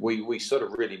we sort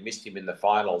of really missed him in the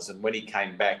finals. And when he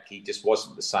came back, he just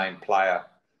wasn't the same player.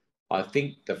 I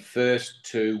think the first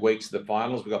 2 weeks of the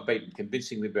finals, we got beaten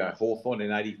convincingly by Hawthorn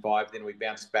in '85. Then we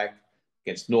bounced back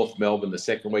against North Melbourne the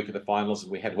second week of the finals,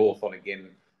 and we had Hawthorn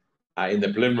again in the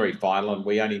preliminary final, and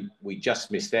we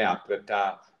just missed out.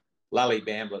 But Lally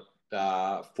Bamblett,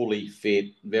 fully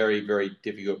fit, very, very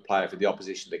difficult player for the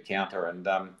opposition to counter, and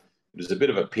it was a bit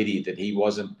of a pity that he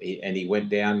wasn't, and he went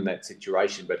down in that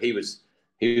situation. But he was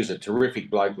a terrific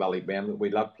bloke, Lally Bamblett.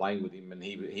 We loved playing with him, and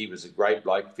he was a great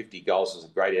bloke. 50 goals was a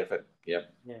great effort.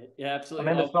 Yep. Yeah, absolutely.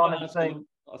 I remember Simon saying,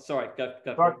 sorry, go.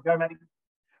 Go, Matty.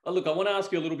 Look, I want to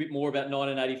ask you a little bit more about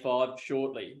 1985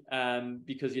 shortly,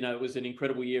 because it was an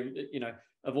incredible year.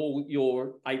 Of all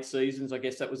your 8 seasons, I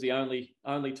guess that was the only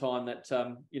time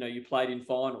that you played in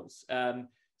finals.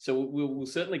 So we'll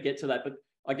certainly get to that. But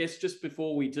I guess just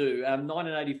before we do,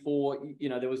 1984,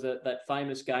 there was that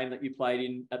famous game that you played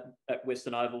in at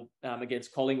Western Oval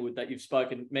against Collingwood that you've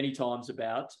spoken many times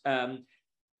about.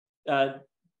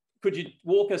 Could you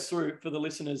walk us through, for the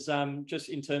listeners, just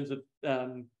in terms of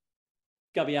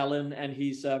Gubby Allen and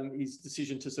his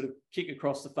decision to sort of kick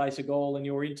across the face of goal and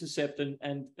your intercept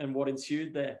and what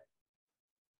ensued there?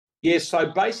 Yeah,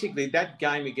 so basically that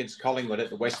game against Collingwood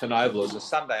at the Western Oval was a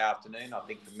Sunday afternoon, I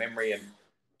think, from memory, and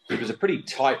it was a pretty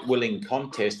tight, willing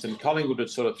contest, and Collingwood had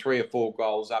sort of 3 or 4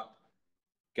 goals up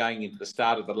going into the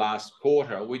start of the last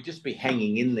quarter. We'd just be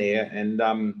hanging in there, and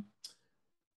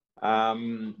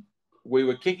we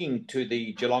were kicking to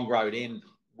the Geelong Road end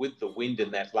with the wind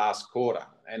in that last quarter,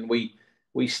 and we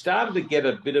started to get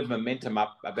a bit of momentum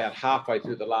up about halfway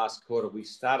through the last quarter. We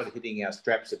started hitting our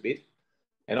straps a bit,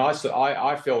 and I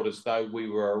felt as though we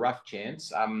were a rough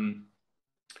chance.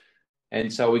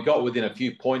 And so we got within a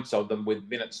few points of them with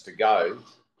minutes to go.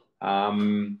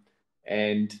 And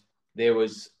there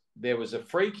was a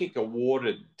free kick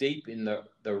awarded deep in the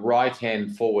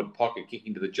right-hand forward pocket,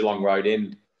 kicking to the Geelong Road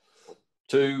end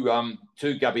to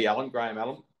Gubby Allen, Graham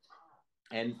Allen.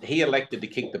 And he elected to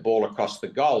kick the ball across the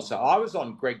goal. So I was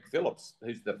on Greg Phillips,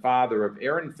 who's the father of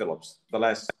Erin Phillips, the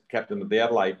last captain of the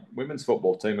Adelaide women's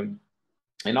football team.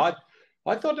 And I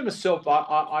thought to myself,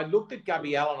 I looked at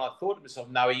Gubby Allen, I thought to myself,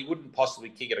 no, he wouldn't possibly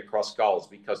kick it across goals,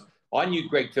 because I knew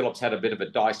Greg Phillips had a bit of a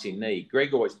dicey knee.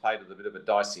 Greg always played with a bit of a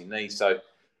dicey knee. So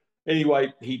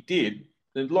anyway, he did.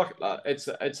 And look, it's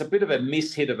a bit of a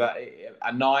mishit of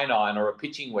a 9-iron or a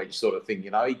pitching wedge sort of thing,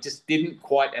 He just didn't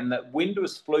quite, and the wind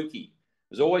was fluky.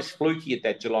 It was always fluky at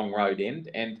that Geelong Road end,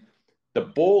 and the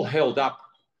ball held up.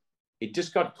 It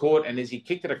just got caught, and as he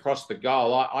kicked it across the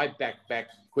goal, I backed back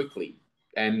quickly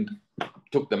and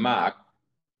took the mark.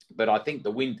 But I think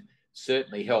the wind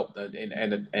certainly helped, and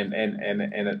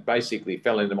it basically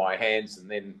fell into my hands, and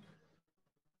then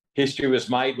history was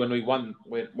made when we won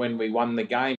the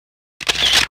game.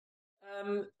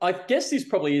 I guess this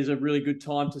probably is a really good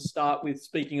time to start with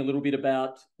speaking a little bit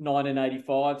about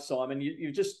 1985, Simon.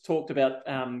 You've just talked about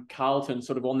Carlton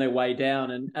sort of on their way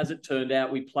down, and as it turned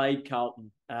out, we played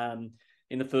Carlton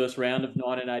in the first round of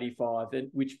 1985,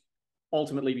 which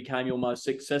ultimately became your most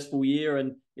successful year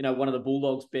and, one of the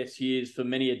Bulldogs' best years for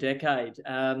many a decade.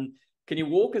 Can you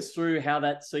walk us through how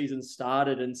that season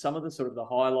started and some of the sort of the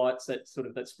highlights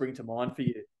that spring to mind for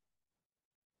you?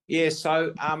 Yeah,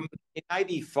 so in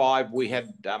 '85 we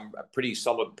had a pretty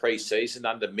solid pre-season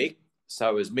under Mick. So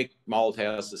it was Mick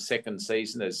Malthouse's second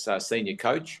season as senior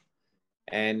coach,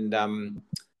 and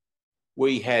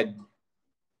we had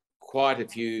quite a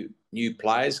few new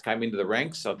players came into the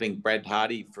ranks. I think Brad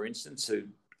Hardy, for instance, who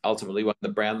ultimately won the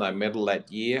Brownlow medal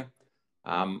that year.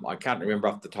 I can't remember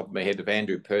off the top of my head if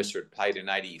Andrew Purser had played in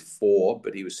 '84,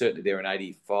 but he was certainly there in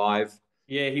 '85.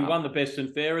 Yeah, he won the best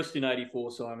and fairest in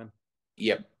 '84, Simon.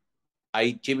 Yep.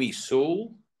 Jimmy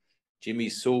Sewell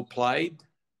played.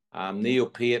 Neil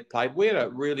Peart played. We had a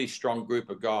really strong group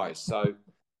of guys. So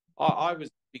I was,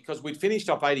 because we'd finished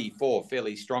off '84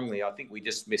 fairly strongly, I think we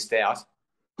just missed out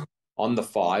on the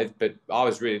 5, but I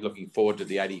was really looking forward to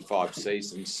the '85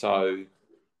 season. So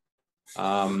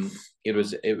It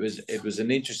was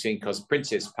an interesting, because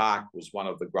Princess Park was one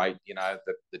of the great,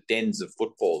 the dens of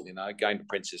football. Going to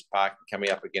Princess Park and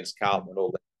coming up against Carlton and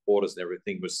all the supporters and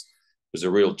everything was a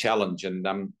real challenge.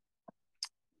 And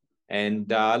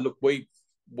look, we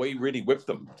really whipped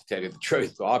them, to tell you the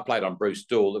truth. I played on Bruce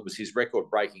Doull. It was his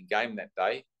record-breaking game that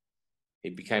day. He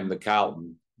became the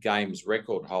Carlton Games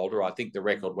record holder. I think the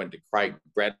record went to Craig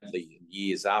Bradley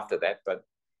years after that, but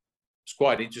it's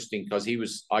quite interesting because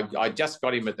I just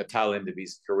got him at the tail end of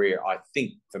his career. I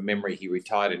think, from memory, he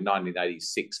retired in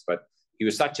 1986, but he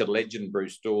was such a legend,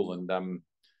 Bruce Doull,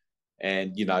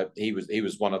 and he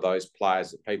was one of those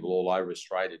players that people all over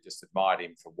Australia just admired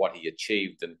him for what he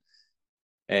achieved. And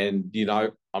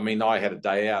I had a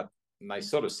day out, and they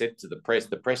sort of said to the press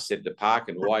said to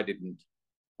Parkin,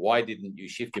 why didn't you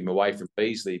shift him away from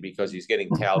Beasley, because he's getting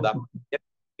towed up?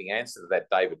 The answer to that,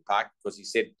 David Park, because he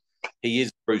said he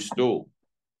is Bruce Doull.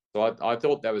 So I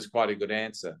thought that was quite a good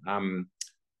answer.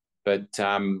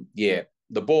 The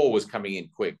ball was coming in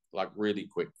quick, like really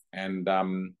quick. And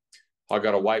I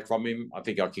got away from him. I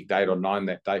think I kicked 8 or 9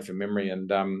 that day from memory, and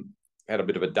had a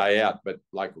bit of a day out, but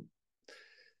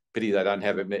pity they don't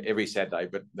have him every Saturday,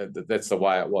 but that's the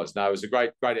way it was. No, it was a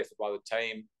great effort by the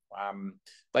team.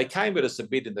 They came at us a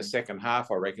bit in the second half,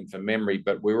 I reckon, from memory,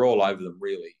 but we were all over them,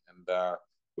 really. And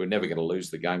we're never going to lose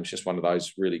the game. It's just one of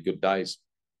those really good days.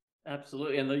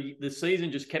 Absolutely. And the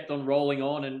season just kept on rolling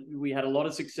on, and we had a lot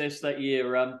of success that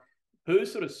year. Who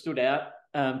sort of stood out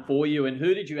for you, and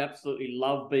who did you absolutely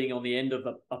love being on the end of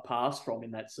a pass from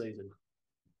in that season?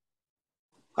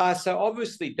 So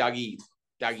obviously Dougie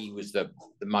was the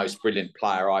most brilliant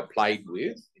player I played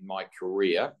with in my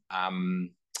career.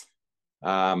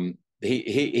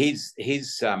 His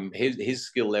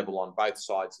skill level on both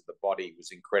sides of the body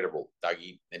was incredible,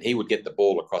 Dougie, and he would get the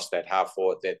ball across that half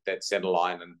forward, that centre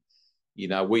line, and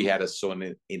we had a sort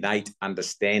of innate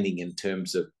understanding in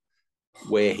terms of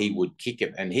where he would kick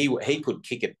it, and he could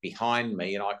kick it behind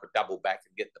me, and I could double back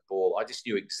and get the ball. I just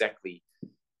knew exactly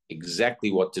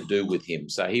what to do with him.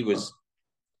 So he was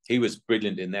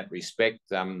brilliant in that respect.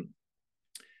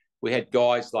 We had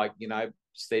guys like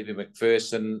Stephen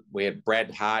McPherson. We had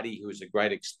Brad Hardy, who was a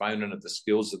great exponent of the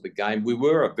skills of the game. We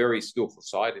were a very skillful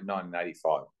side in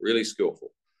 1985, really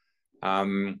skillful.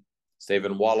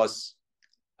 Stephen Wallace.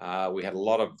 We had a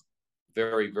lot of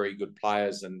very, very good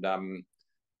players, and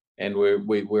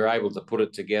we were able to put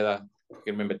it together. You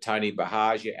can remember Tony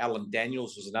Bahagia. Alan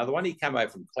Daniels was another one. He came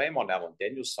over from Claremont, Alan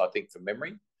Daniels, I think, from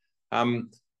memory.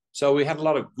 So we had a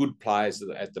lot of good players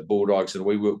at the Bulldogs, and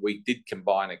we did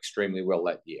combine extremely well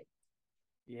that year.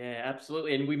 Yeah,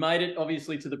 absolutely. And we made it,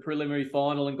 obviously, to the preliminary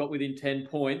final and got within 10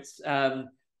 points. The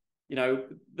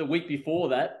week before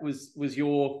that was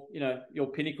your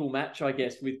pinnacle match, I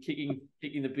guess, with kicking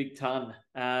the big ton.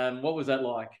 What was that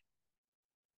like?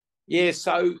 Yeah,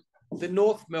 so the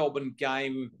North Melbourne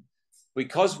game,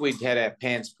 because we'd had our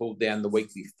pants pulled down the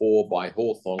week before by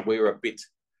Hawthorn, we were a bit,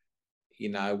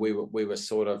 we were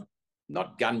sort of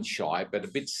not gun shy, but a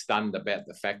bit stunned about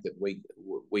the fact that we'd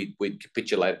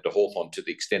capitulated to Hawthorn to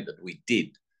the extent that we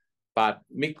did. But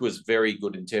Mick was very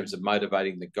good in terms of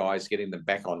motivating the guys, getting them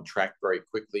back on track very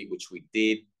quickly, which we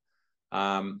did.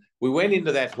 We went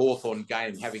into that Hawthorn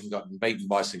game having gotten beaten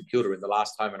by St Kilda in the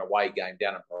last home and away game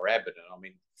down at Moorabbin. And I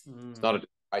mean, it's not a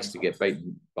race to get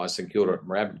beaten by St Kilda at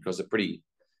Moorabbin, because it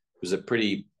was a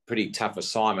pretty tough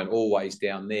assignment always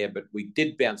down there. But we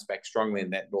did bounce back strongly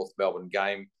in that North Melbourne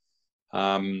game.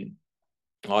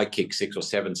 I kicked 6 or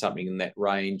 7, something in that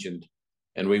range, and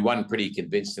we won pretty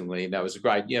convincingly. And that was a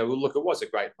great, it was a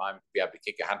great moment to be able to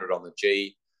kick 100 on the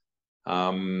G,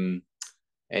 and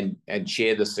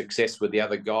share the success with the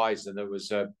other guys. And it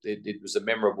was a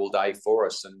memorable day for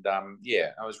us. And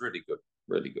it was really good,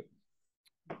 really good.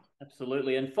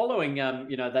 Absolutely. And following,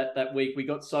 that week, we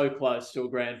got so close to a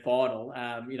grand final.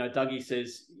 Dougie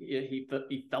says he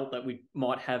felt that we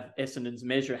might have Essendon's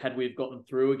measure had we have gotten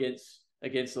through against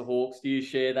the Hawks. Do you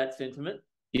share that sentiment?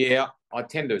 Yeah, I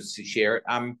tend to share it.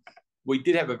 We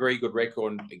did have a very good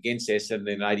record against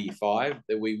Essendon in 85.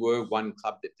 That we were one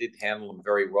club that did handle them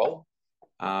very well.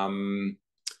 And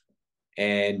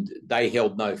they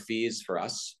held no fears for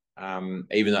us,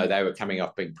 even though they were coming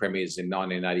off being premiers in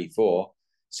 1984.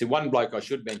 So one bloke I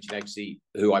should mention, actually,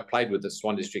 who I played with at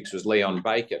Swan Districts, was Leon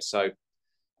Baker. So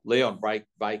Leon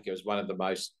Baker is one of the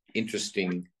most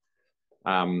interesting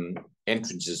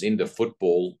entrances into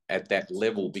football at that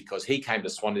level, because he came to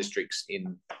Swan Districts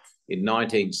in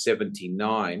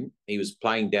 1979. He was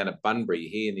playing down at Bunbury.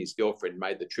 He and his girlfriend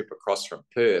made the trip across from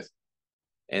Perth,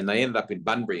 and they ended up in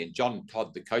Bunbury. And John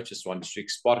Todd, the coach of Swan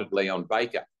Districts, spotted Leon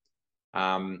Baker.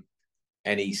 And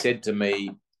he said to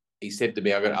me, he said to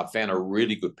me, I found a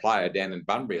really good player down in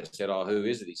Bunbury. I said, oh, who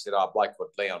is it? He said, oh, a bloke called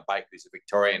Leon Baker. He's a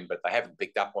Victorian, but they haven't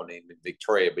picked up on him in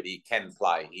Victoria, but he can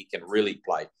play. He can really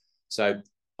play. So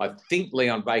I think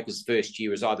Leon Baker's first year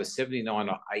was either 79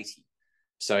 or 80.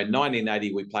 So in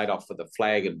 1980, we played off for the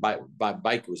flag, and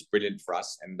Baker was brilliant for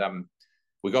us. And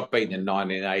we got beaten in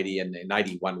 1980, and in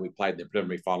 81, we played in the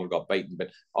preliminary final and got beaten.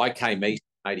 But I came east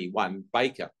in 81.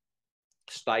 Baker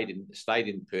stayed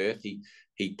in Perth.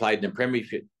 He played in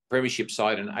the premiership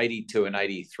side in 82 and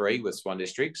 83 with Swan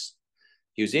Districts.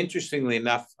 He was, interestingly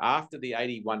enough, after the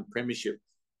 81 premiership,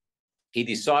 he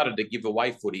decided to give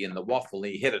away footy in the waffle.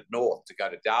 He headed north to go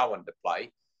to Darwin to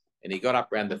play, and he got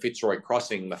up around the Fitzroy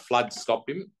crossing. The flood stopped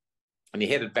him, and he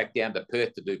headed back down to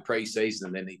Perth to do pre-season,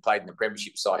 and then he played in the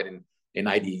premiership side in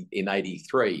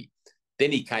 83.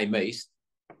 Then he came east,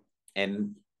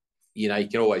 and you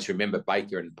can always remember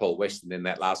Baker and Paul Weston in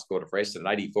that last quarter for Essendon,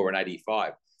 84 and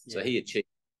 85. Yeah. So he achieved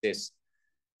success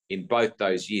in both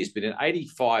those years. But in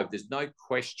 85, there's no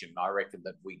question, I reckon,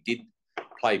 that we did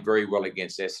play very well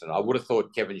against Essendon. I would have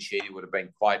thought Kevin Sheedy would have been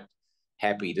quite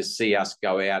happy to see us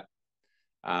go out,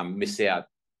 miss out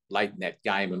late in that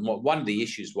game. And one of the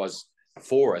issues was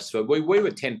for us, so we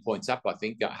were 10 points up, I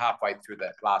think, halfway through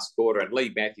that last quarter. And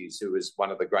Lee Matthews, who was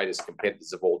one of the greatest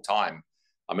competitors of all time,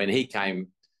 I mean, he came,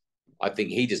 I think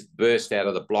he just burst out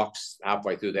of the blocks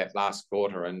halfway through that last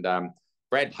quarter. And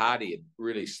Brad Hardy had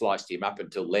really sliced him up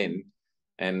until then.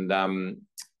 And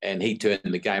he turned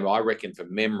the game. I reckon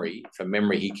from memory,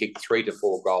 he kicked 3 to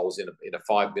 4 goals in a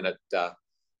 5-minute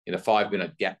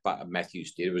gap.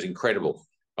 Matthews did. It was incredible.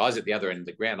 I was at the other end of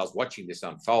the ground. I was watching this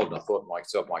unfold, and I thought to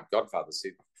myself, my godfather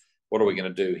said, "What are we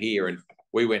going to do here?" And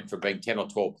we went from being 10 or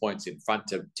 12 points in front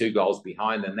to 2 goals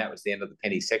behind, and that was the end of the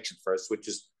penny section for us, which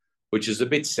is a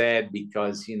bit sad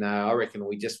because I reckon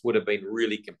we just would have been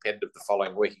really competitive the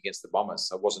following week against the Bombers.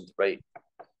 So it wasn't to be.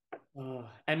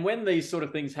 And when these sort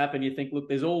of things happen, you think, look,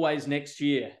 there's always next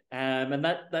year. And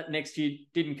that next year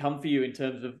didn't come for you in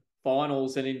terms of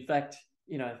finals. And in fact,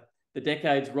 the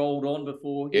decades rolled on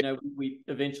before, we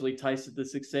eventually tasted the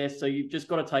success. So you've just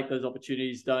got to take those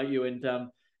opportunities, don't you? And,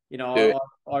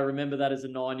 I remember that as a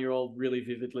 9-year-old really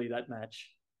vividly, that match.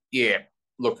 Yeah.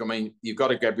 Look, I mean, you've got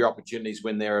to grab your opportunities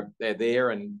when they're there,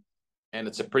 and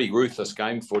it's a pretty ruthless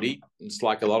game, footy. It's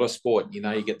like a lot of sport. You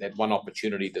get that one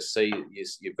opportunity to see.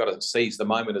 You've got to seize the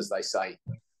moment, as they say.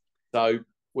 So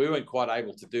we weren't quite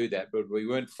able to do that, but we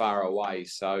weren't far away.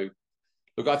 So,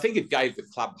 look, I think it gave the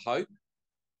club hope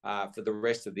for the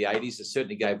rest of the 80s. It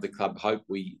certainly gave the club hope.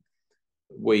 We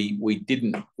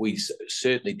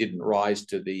certainly didn't rise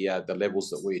to the levels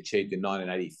that we achieved in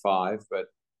 1985, but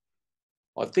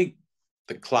I think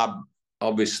the club,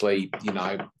 obviously,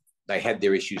 they had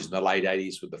their issues in the late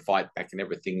 80s with the fight back and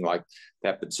everything like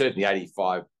that. But certainly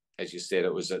 85, as you said,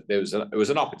 it was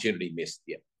an opportunity missed.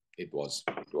 Yeah, it was.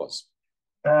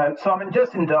 Simon,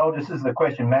 just indulge. This is the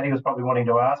question Matty was probably wanting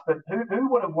to ask, but who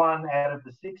would have won out of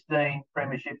the 16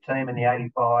 premiership team and the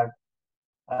 85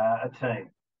 team?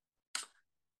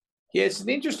 Yeah, it's an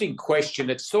interesting question.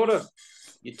 It's sort of,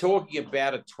 you're talking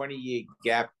about a 20-year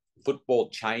gap. Football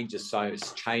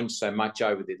it's changed so much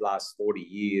over the last 40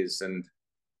 years, and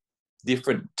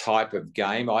different type of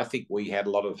game. I think we had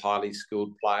a lot of highly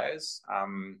skilled players,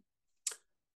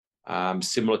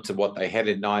 similar to what they had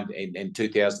in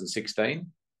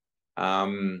 2016. I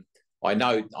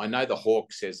know the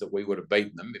Hawk says that we would have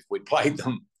beaten them if we played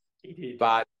them. He did.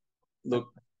 But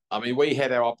look, I mean, we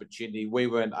had our opportunity. We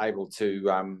weren't able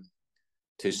to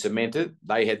cement it.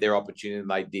 They had their opportunity,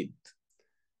 and they did.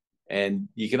 And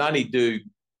you can only do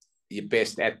your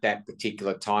best at that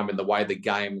particular time in the way the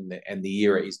game and the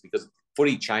era is, because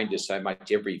footy changes so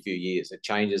much every few years. It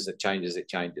changes.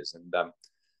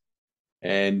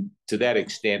 And to that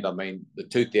extent, I mean, the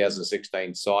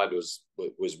 2016 side was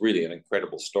really an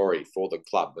incredible story for the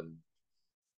club,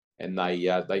 and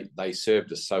they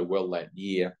served us so well that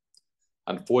year.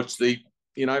 Unfortunately,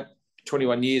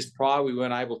 21 years prior, we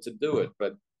weren't able to do it,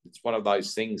 but it's one of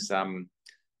those things.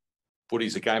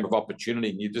 Footy's a game of opportunity,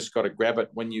 and you just got to grab it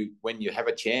when you have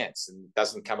a chance, and it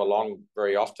doesn't come along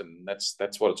very often. That's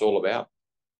what it's all about.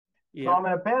 Yeah.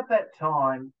 Simon, about that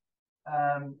time,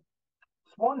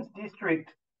 Swans District.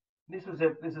 This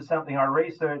is something I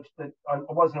researched that I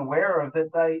wasn't aware of.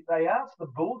 That they asked the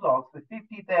Bulldogs for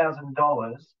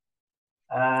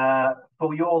 $50,000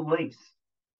 for your lease.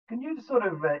 Can you sort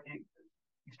of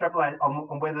extrapolate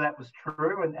on whether that was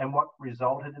true and what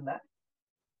resulted in that?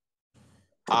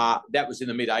 That was in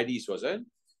the mid-80s, was it?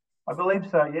 I believe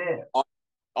so, yeah.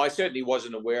 I certainly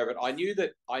wasn't aware of it. I knew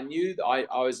that I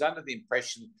was under the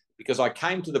impression, because I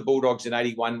came to the Bulldogs in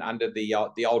 81 under the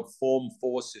old Form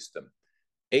 4 system.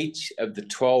 each of the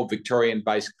 12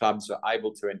 Victorian-based clubs were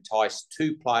able to entice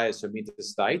 2 players from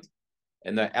interstate,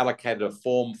 and they allocated a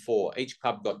Form 4. Each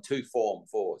club got 2 Form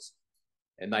 4s,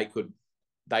 and they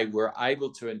were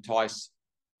able to entice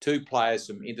 2 players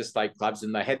from interstate clubs,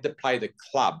 and they had to pay the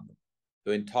club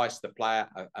to entice the player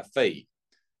a fee.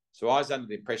 So I was under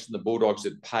the impression the Bulldogs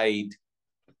had paid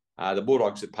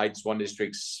Swan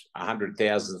Districts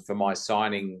 $100,000 for my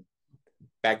signing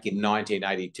back in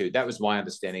 1982. That was my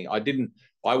understanding. I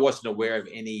wasn't aware of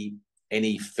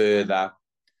any further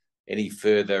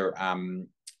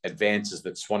advances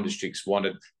that Swan Districts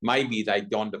wanted. Maybe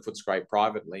they'd gone to Footscray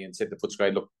privately and said to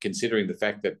Footscray, look, considering the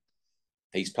fact that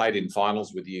he's played in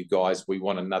finals with you guys, we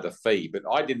want another fee. But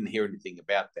I didn't hear anything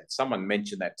about that. Someone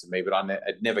mentioned that to me, but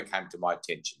it never came to my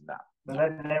attention. No. So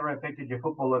that never affected your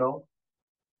football at all?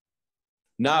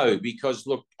 No, because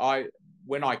look,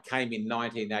 when I came in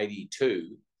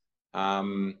 1982,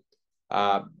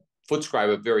 Footscray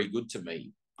were very good to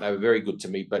me. They were very good to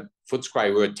me, but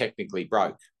Footscray were technically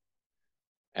broke.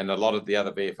 And a lot of the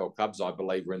other VFL clubs, I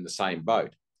believe, were in the same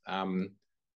boat. And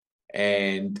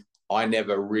I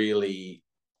never put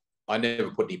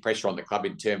any pressure on the club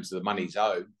in terms of the money's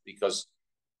owed, because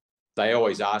they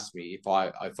always asked me if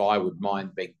I would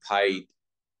mind being paid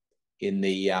in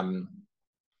the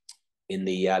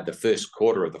first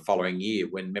quarter of the following year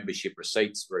when membership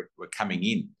receipts were coming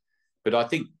in. But I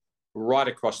think right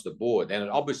across the board, and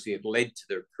it led to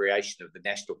the creation of the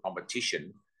national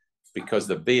competition, because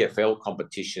the VFL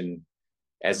competition,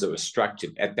 as it was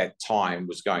structured at that time,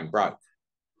 was going broke.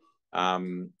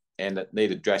 And it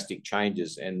needed drastic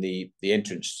changes, and the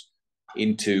entrance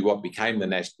into what became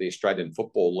the Australian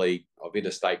Football League of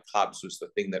interstate clubs was the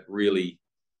thing that really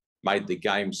made the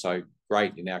game so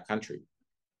great in our country.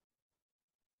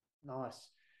 Nice.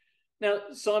 Now,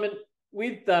 Simon,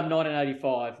 with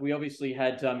 1985, we obviously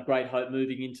had great hope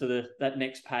moving into that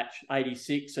next patch,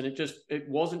 86, and it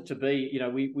wasn't to be. You know,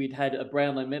 we'd had a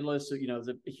Brownlow medalist. So, you know, it was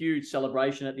a huge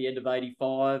celebration at the end of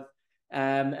 85.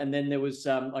 And then there was,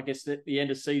 I guess, the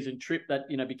end of season trip that,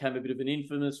 you know, became a bit of an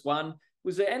infamous one.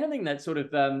 Was there anything that sort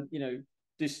of,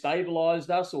 destabilised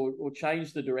us or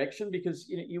changed the direction? Because,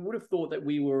 you know, you would have thought that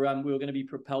we were going to be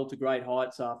propelled to great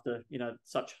heights after, you know,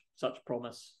 such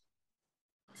promise.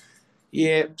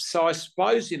 Yeah, so I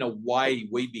suppose in a way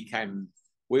we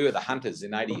were the hunters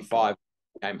in 85,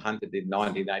 became hunted in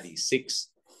 1986.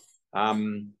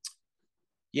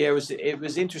 Yeah, it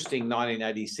was interesting.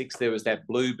 1986, there was that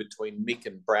blue between Mick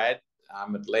and Brad.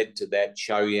 It led to that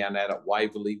showdown out at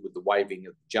Waverley with the waving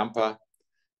of the jumper.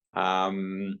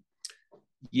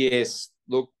 Yes,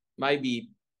 look, maybe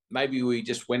we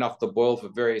just went off the boil for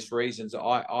various reasons.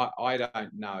 I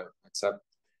don't know.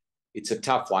 It's a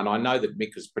tough one. I know that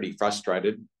Mick was pretty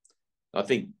frustrated. I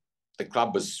think the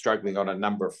club was struggling on a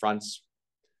number of fronts,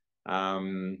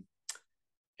 and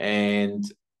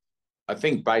I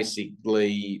think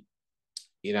basically,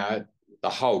 you know, the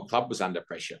whole club was under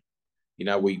pressure. You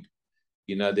know,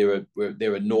 there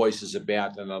were noises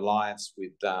about an alliance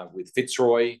with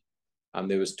Fitzroy.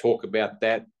 There was talk about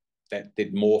that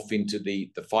did morph into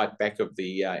the fight back of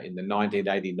the in the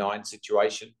 1989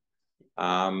 situation.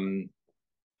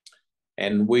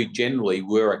 And we generally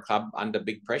were a club under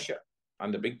big pressure.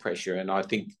 And I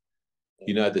think,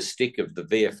 you know, the stick of the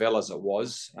VFL as it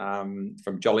was from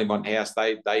Jollymont House,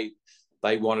 they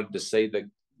wanted to see the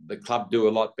club do a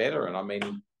lot better. And I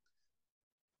mean,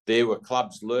 there were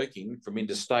clubs lurking from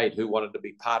interstate who wanted to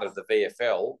be part of the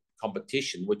VFL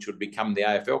competition, which would become the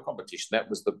AFL competition. That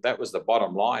was the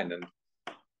bottom line.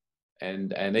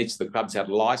 And each of the clubs had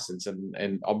a license,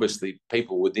 and obviously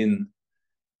people within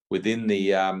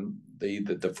the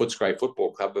Footscray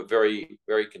Football Club are very,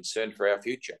 very concerned for our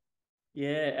future.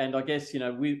 Yeah, and I guess, you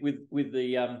know, with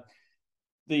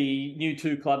the new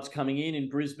 2 clubs coming in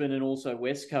Brisbane and also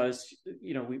West Coast,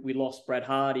 you know, we lost Brad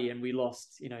Hardy and we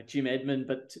lost, you know, Jim Edmund,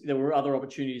 but there were other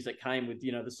opportunities that came with,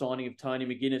 you know, the signing of Tony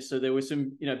McGuinness. So there were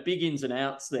some, you know, big ins and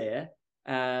outs there.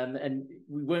 And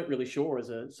we weren't really sure as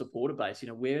a supporter base, you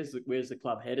know, where's the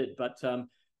club headed? But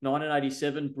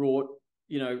 1987 brought,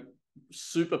 you know,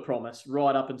 super promise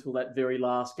right up until that very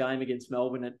last game against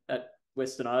Melbourne at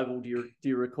Western Oval. Do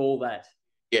you recall that?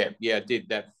 Yeah, I did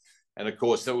that. And of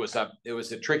course, it was a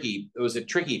tricky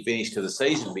finish to the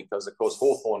season, because of course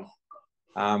Hawthorn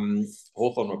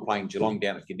were playing Geelong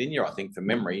down at Cardinia, I think, from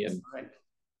memory, and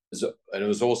it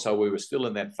was also, we were still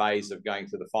in that phase of going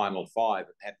to the final 5.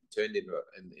 It hadn't turned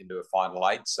into a final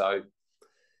 8. So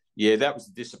yeah, that was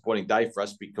a disappointing day for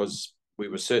us, because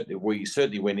we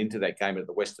certainly went into that game at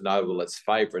the Western Oval as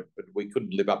favourite, but we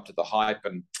couldn't live up to the hype.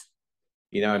 And,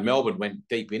 you know, and Melbourne went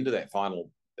deep into that final,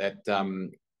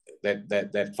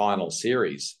 that final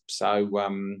series. So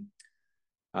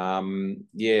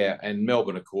yeah, and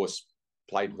Melbourne, of course,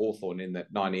 played Hawthorn in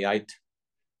that 98. It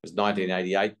was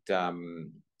 1988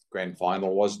 grand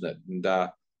final, wasn't it?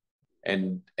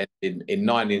 And in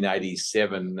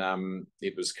 1987,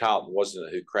 it was Carlton, wasn't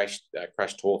it, who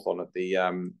crashed Hawthorn at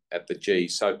the G.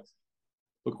 So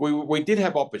look, we did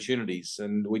have opportunities,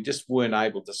 and we just weren't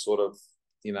able to sort of,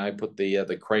 put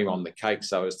the cream on the cake,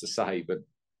 so as to say. But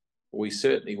we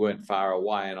certainly weren't far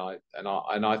away,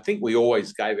 and I think we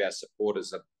always gave our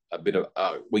supporters a bit of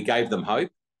we gave them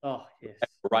hope. Oh yes,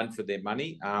 a run for their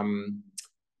money.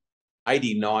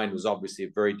 89 was obviously a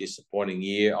very disappointing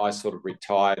year. I sort of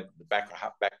retired the back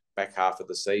half of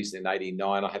the season in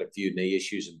 89. I had a few knee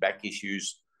issues and back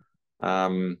issues.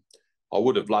 I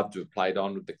would have loved to have played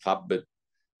on with the club, but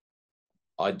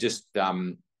I just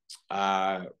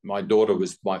my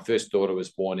first daughter was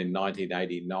born in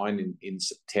 1989 in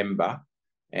September,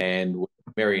 and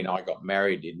Mary and I got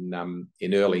married in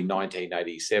early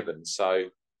 1987. So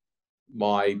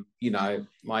my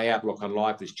outlook on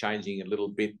life is changing a little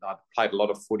bit. I played a lot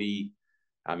of footy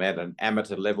at an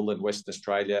amateur level in Western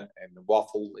Australia, and the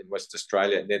waffle in Western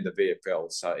Australia, and then the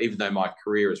VFL. So even though my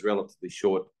career is relatively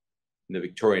short in the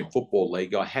Victorian Football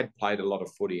League, I had played a lot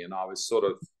of footy, and I was sort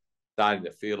of starting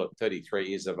to feel at 33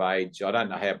 years of age. I don't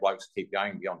know how blokes keep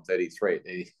going beyond 33.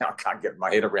 I can't get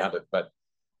my head around it. But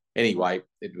anyway,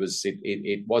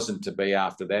 it wasn't to be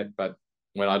after that. But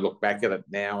when I look back at it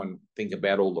now and think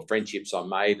about all the friendships I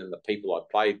made and the people I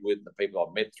played with, the people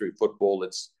I've met through football,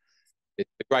 it's the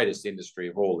greatest industry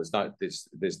of all.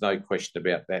 There's no question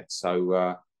about that. So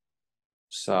I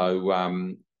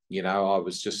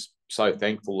was just so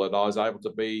thankful that I was able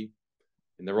to be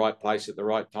in the right place at the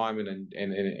right time and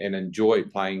enjoy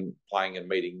playing and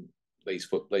meeting these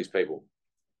people.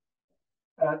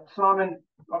 Simon,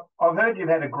 I've heard you've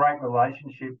had a great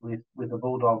relationship with the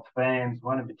Bulldogs fans,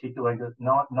 one in particular,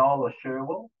 Nola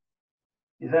Sherwell.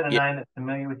 Is that a name that's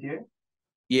familiar with you?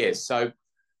 Yes. So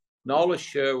Nola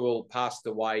Sherwell passed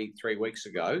away 3 weeks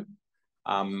ago,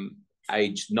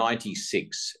 aged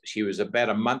 96. She was about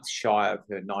a month shy of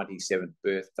her 97th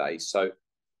birthday. So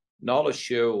Nola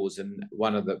Sherwell was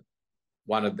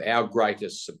one of our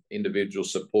greatest individual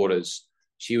supporters.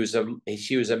 She was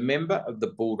a member of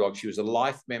the Bulldog. She was a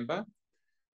life member.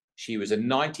 She was a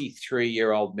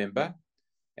 93-year-old member,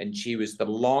 and she was the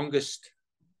longest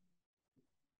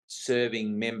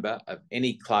serving member of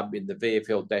any club in the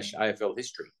VFL-AFL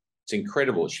history. It's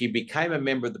incredible. She became a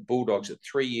member of the Bulldogs at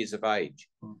 3 years of age.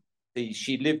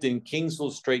 She lived in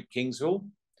Kingsville Street, Kingsville,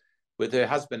 with her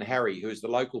husband, Harry, who is the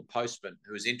local postman,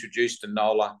 who was introduced to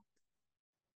Nola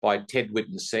by Ted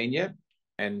Whitten Sr.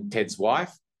 and Ted's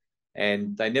wife.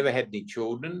 And they never had any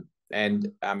children.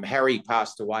 And Harry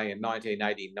passed away in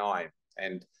 1989.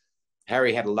 And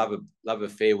Harry had a love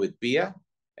affair with beer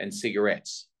and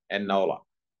cigarettes and Nola.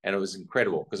 And it was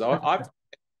incredible because I've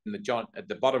at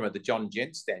the bottom of the John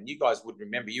Gent stand. You guys wouldn't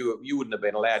remember. You wouldn't have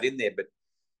been allowed in there, but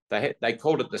they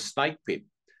called it the Snake Pit.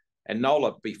 And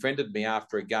Nola befriended me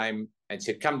after a game and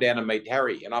said, "Come down and meet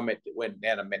Harry." And I went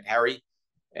down and met Harry.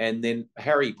 And then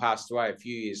Harry passed away a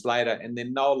few years later. And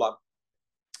then Nola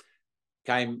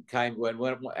came when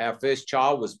our first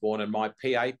child was born, and my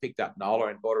PA picked up Nola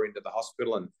and brought her into the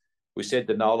hospital. And we said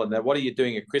to Nola, "Now, what are you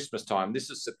doing at Christmas time?" This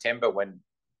is September when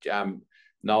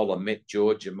Nola met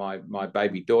George and my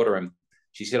baby daughter. And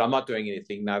she said, "I'm not doing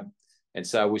anything, no." And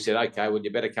so we said, "Okay, well,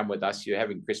 you better come with us. You're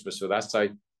having Christmas with us." So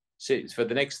for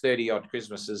the next 30-odd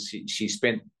Christmases, she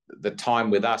spent the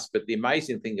time with us. But the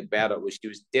amazing thing about it was she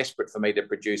was desperate for me to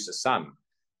produce a son.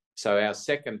 So our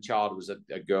second child was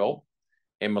a girl,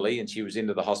 Emily, and she was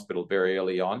into the hospital very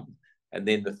early on. And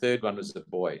then the third one was a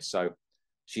boy. So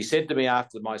she said to me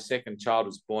after my second child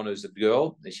was born as a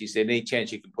girl, and she said, "Any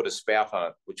chance you can put a spout on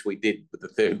it?" Which we did with the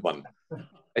third one.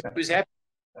 It was happy.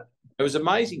 It was an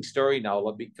amazing story,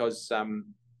 Nola, because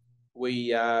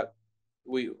we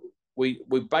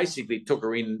basically took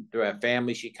her into our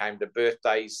family. She came to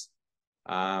birthdays.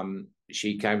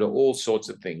 She came to all sorts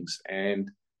of things.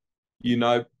 And,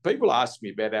 people ask me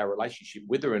about our relationship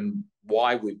with her and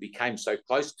why we became so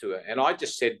close to her. And I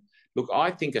just said, look,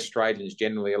 I think Australians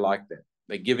generally are like that.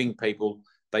 They're giving people.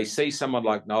 They see someone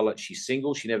like Nola. She's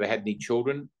single. She never had any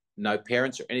children, no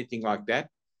parents or anything like that.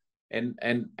 And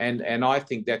I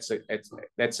think that's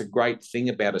a great thing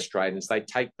about Australians. They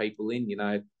take people in.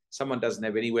 Someone doesn't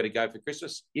have anywhere to go for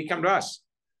Christmas, you come to us.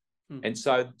 And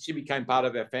so she became part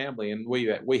of our family. And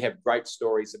we have great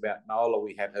stories about Nola.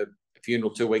 We had her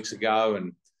funeral 2 weeks ago,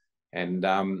 and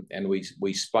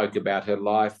we spoke about her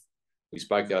life. We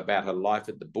spoke about her life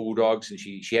at the Bulldogs, and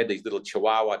she had these little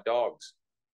Chihuahua dogs.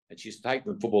 and she used to take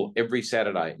them to football every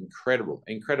Saturday.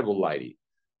 Incredible lady.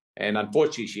 And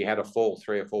unfortunately, she had a fall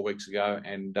 3 or 4 weeks ago,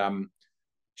 and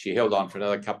she held on for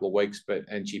another couple of weeks,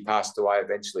 and she passed away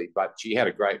eventually. But she had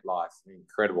a great life, an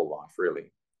incredible life,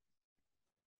 really.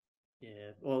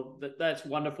 Yeah, well, that's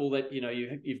wonderful that,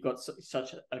 you've got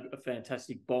such a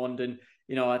fantastic bond. And,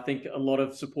 I think a lot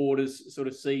of supporters sort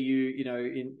of see you,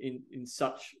 in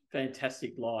such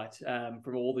fantastic light,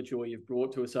 from all the joy you've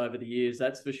brought to us over the years,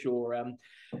 that's for sure.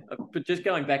 But just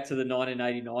going back to the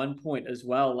 1989 point as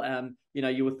well,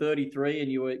 you were 33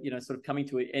 and you were, sort of coming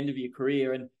to the end of your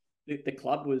career, and the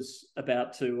club was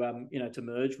about to, to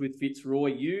merge with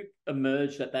Fitzroy. You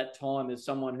emerged at that time as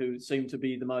someone who seemed to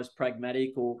be the most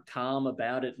pragmatic or calm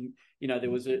about it. And,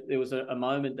 there was a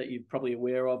moment that you're probably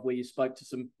aware of where you spoke to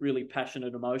some really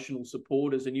passionate, emotional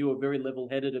supporters, and you were very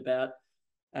level-headed about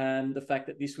the fact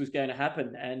that this was going to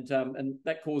happen. And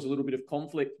that caused a little bit of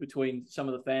conflict between some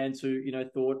of the fans who,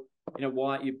 thought,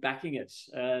 why aren't you backing it?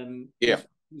 Yeah.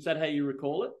 Is that how you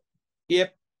recall it?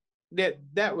 Yep.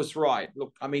 That was right.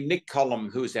 Look, I mean, Nick Collum,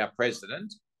 who was our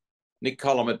president, Nick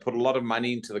Collum had put a lot of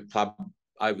money into the club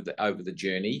over the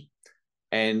journey,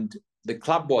 and the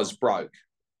club was broke.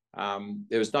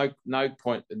 There was no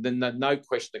point, no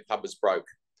question the club was broke.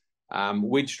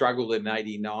 We'd struggled in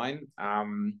 '89.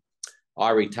 I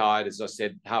retired, as I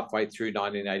said, halfway through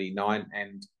 1989,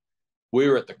 and we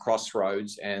were at the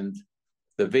crossroads, and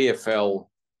the VFL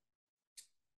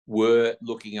were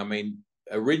looking, I mean,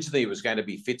 originally it was going to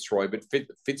be Fitzroy, but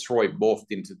Fitzroy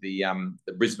morphed into the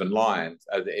Brisbane Lions,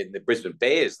 in the Brisbane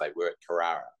Bears. They were at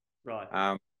Carrara,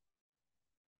 right?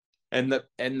 And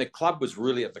the club was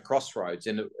really at the crossroads,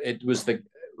 and it was the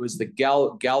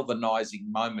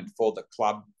galvanizing moment for the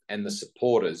club and the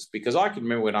supporters. Because I can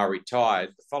remember when I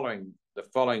retired, the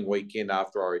following weekend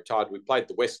after I retired, we played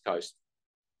the West Coast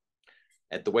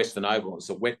at the Western Oval. It was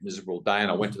a wet, miserable day,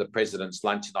 and I went to the President's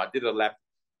Lunch, and I did a lap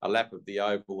of the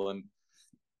Oval, and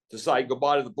to say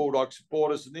goodbye to the Bulldog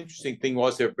supporters. And the interesting thing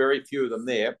was there were very few of them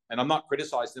there, and I'm not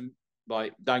criticising them,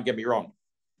 like, don't get me wrong,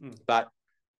 but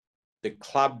the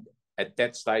club at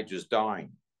that stage was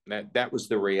dying. That was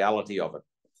the reality of it,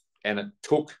 and it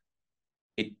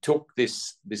took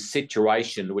this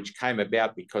situation, which came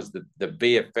about because the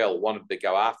VFL wanted to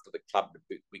go after the club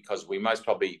because we most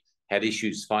probably had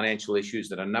issues, financial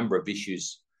issues, and a number of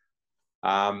issues.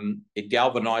 It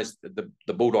galvanised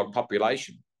the Bulldog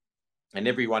population, and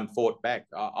everyone fought back.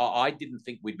 I didn't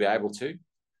think we'd be able to.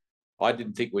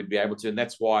 And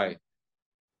that's why.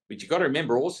 But you've got to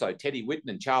remember also, Teddy Whitten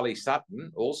and Charlie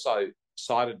Sutton also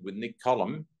sided with Nick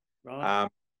Collum, right,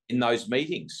 in those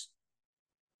meetings.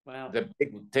 Wow. The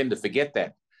people tend to forget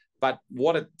that. But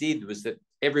what it did was that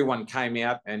everyone came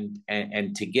out and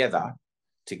together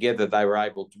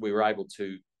we were able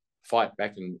to fight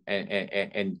back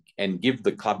and give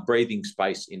the club breathing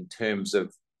space in terms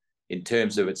of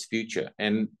its future.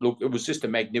 And look, it was just a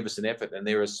magnificent effort, and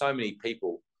there are so many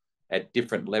people at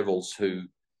different levels who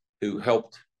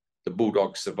helped the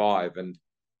Bulldogs survive. And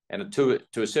to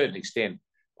a certain extent,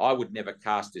 I would never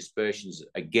cast aspersions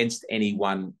against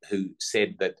anyone who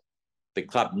said that the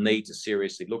club need to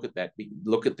seriously look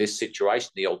at this situation,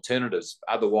 the alternatives.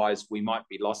 Otherwise, we might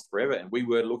be lost forever. And we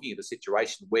were looking at a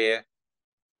situation where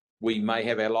we may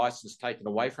have our licence taken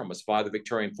away from us by the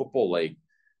Victorian Football League.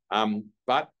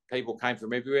 But people came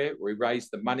from everywhere. We raised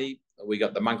the money. We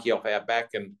got the monkey off our back,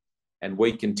 and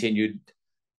we continued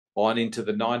on into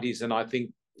the 90s. And I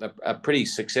think a pretty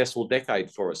successful decade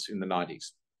for us in the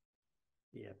 90s.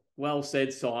 Yeah, well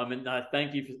said, Simon. No,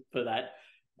 thank you for that.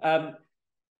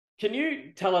 Can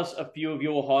you tell us a few of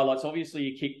your highlights? Obviously,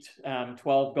 you kicked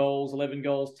 12 goals, 11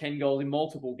 goals, 10 goals in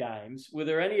multiple games. Were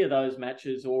there any of those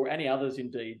matches, or any others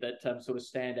indeed, that sort of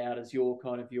stand out as your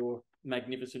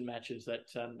magnificent matches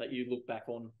that you look back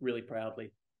on really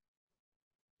proudly?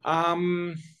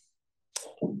 No,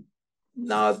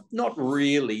 not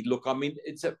really. Look, I mean,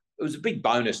 it was a big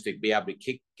bonus to be able to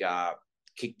kick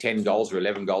 10 goals or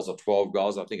 11 goals or 12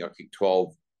 goals. I think I kicked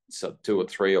 12, so 2 or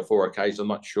 3 or 4 occasions, I'm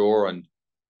not sure.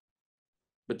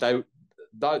 But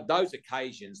those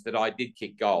occasions that I did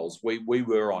kick goals, we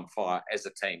were on fire as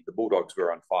a team. The Bulldogs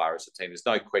were on fire as a team. There's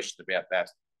no question about that.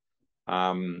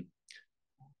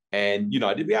 And,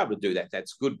 to be able to do that,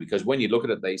 that's good, because when you look at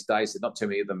it these days, there's not too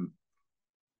many of them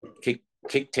kick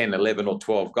 10, 11 or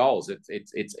 12 goals.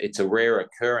 It's a rare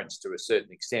occurrence to a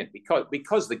certain extent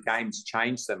because the game's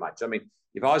changed so much. I mean,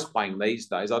 if I was playing these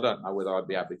days, I don't know whether I'd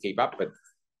be able to keep up, but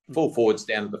full forward's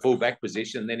down to the full back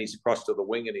position, then he's across to the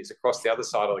wing and he's across the other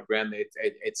side of the ground.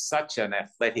 It's such an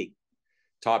athletic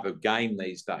type of game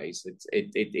these days.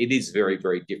 It is very,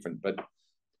 very different. But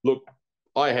look,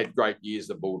 I had great years,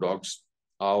 the Bulldogs.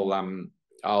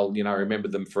 I'll remember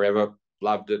them forever.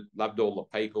 Loved it. Loved all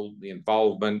the people, the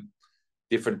involvement,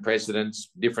 different presidents,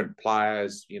 different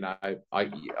players.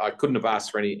 I couldn't have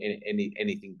asked for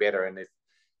anything better.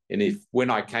 And if when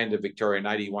I came to Victoria in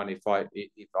 '81, if I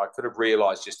could have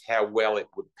realised just how well it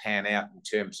would pan out in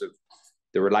terms of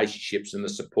the relationships and the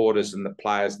supporters and the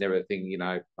players and everything,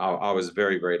 I was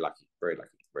very, very lucky, very lucky,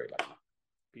 very lucky.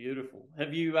 Beautiful.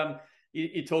 Have you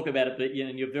you talk about it, but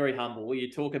and you're very humble. You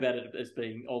talk about it as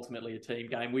being ultimately a team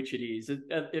game, which it is.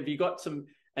 Have you got some?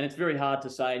 And it's very hard to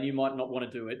say, and you might not want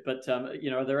to do it, but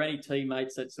are there any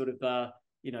teammates that sort of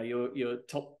your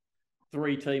top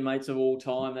 3 teammates of all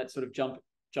time that sort of jump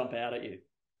out at you?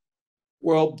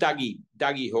 Well,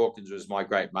 Dougie Hawkins was my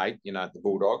great mate, at the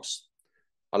Bulldogs.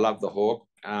 I love the Hawk,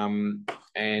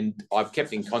 and I've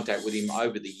kept in contact with him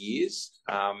over the years.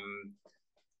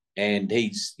 And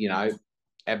he's,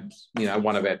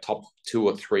 one of our top 2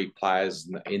 or 3 players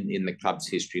in the club's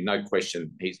history, no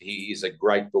question. He is a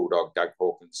great Bulldog, Doug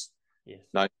Hawkins. Yes.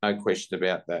 No question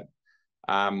about that.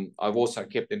 I've also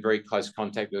kept in very close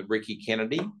contact with Ricky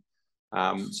Kennedy.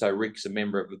 So Rick's a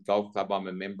member of the golf club I'm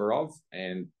a member of,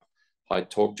 and I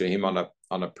talk to him on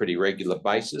a pretty regular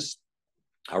basis.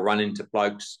 I run into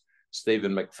blokes,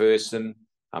 Stephen McPherson,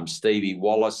 Stevie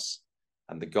Wallace,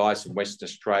 and the guys from Western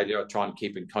Australia. I try and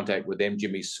keep in contact with them,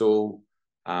 Jimmy Sewell,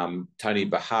 Tony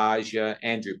Bahagia,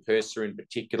 Andrew Purser in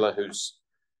particular,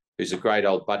 who's a great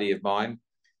old buddy of mine.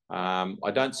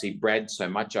 I don't see Brad so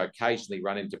much. I occasionally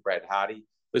run into Brad Hardy.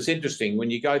 But it's interesting,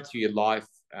 when you go through your life,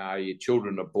 your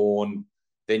children are born,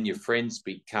 then your friends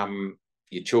become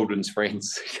your children's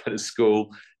friends, go to school,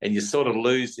 and you sort of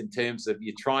lose in terms of,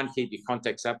 you try and keep your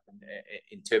contacts up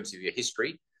in terms of your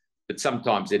history, but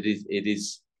sometimes it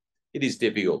is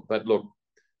difficult. But look,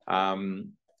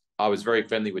 I was very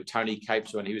friendly with Tony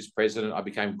Capes when he was president. I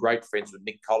became great friends with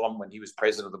Nick Collum when he was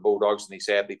president of the Bulldogs, and he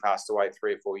sadly passed away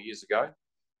 3 or 4 years ago.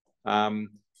 And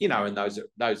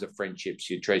those are friendships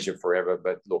you treasure forever.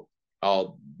 But look,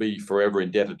 I'll be forever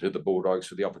indebted to the Bulldogs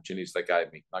for the opportunities they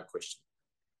gave me, no question.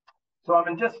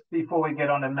 Simon, just before we get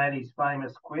on to Maddie's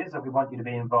famous quiz that we want you to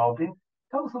be involved in,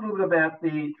 tell us a little bit about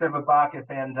the Trevor Barker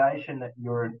Foundation that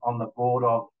you're on the board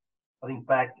of, I think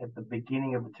back at the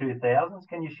beginning of the 2000s.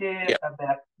 Can you share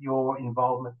about your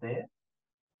involvement there?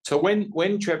 So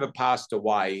when Trevor passed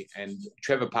away, and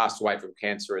Trevor passed away from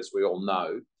cancer, as we all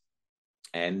know,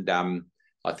 and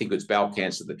I think it was bowel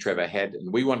cancer that Trevor had,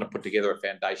 and we wanted to put together a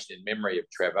foundation in memory of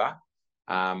Trevor,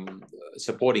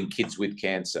 supporting kids with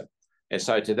cancer. And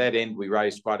so to that end, we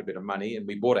raised quite a bit of money, and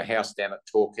we bought a house down at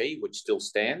Torquay, which still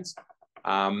stands,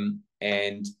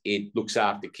 and it looks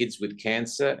after kids with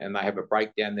cancer, and they have a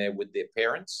breakdown there with their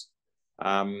parents.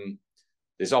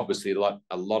 There's obviously a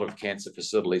lot of cancer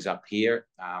facilities up here,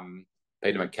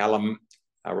 Peter McCallum,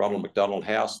 Ronald McDonald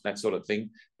House, that sort of thing.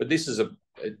 But this is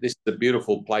a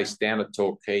beautiful place down at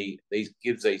Torquay.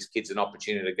 Gives these kids an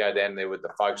opportunity to go down there with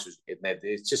the folks in there.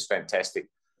 It's just fantastic.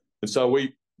 And so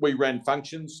we ran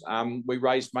functions. We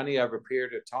raised money over a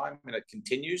period of time, and it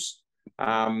continues.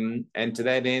 And to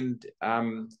that end,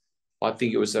 I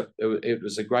think it was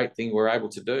a great thing we were able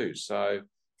to do. So,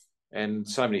 and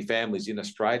so many families in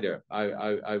Australia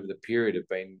over the period have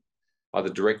been either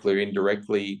directly or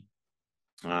indirectly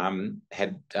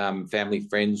had family,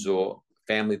 friends, or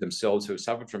family themselves who have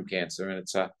suffered from cancer, and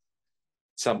it's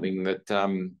something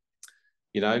that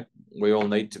we all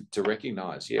need to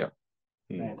recognise. Yeah.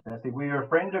 Fantastic. Were you a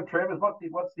friend of Trevor's?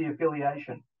 What's the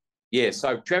affiliation? Yeah,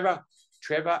 so Trevor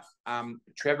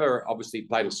obviously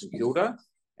played at St Kilda,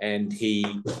 and he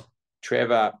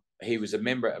was a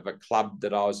member of a club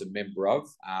that I was a member of,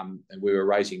 and we were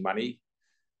raising money,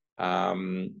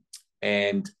 and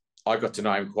I got to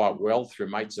know him quite well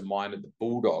through mates of mine at the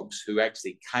Bulldogs who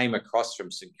actually came across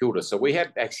from St Kilda. So we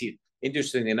had actually,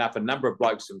 interestingly enough, a number of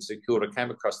blokes from St Kilda came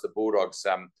across the Bulldogs.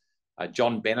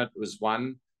 John Bennett was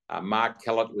one. Mark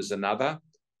Kellett was another.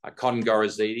 Con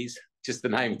Gorazidis, just to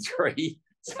name 3.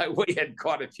 So we had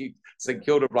quite a few St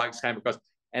Kilda blokes came across,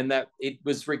 and that it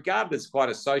was regarded as quite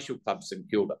a social club, St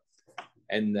Kilda.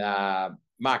 And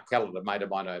Mark Kellett, a mate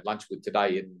of mine I had lunch with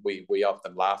today, and we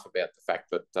often laugh about the fact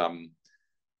that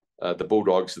the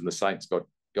Bulldogs and the Saints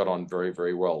got on very,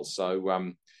 very well.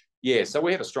 So, so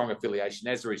we had a strong affiliation.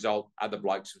 As a result, other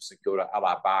blokes from St Kilda, a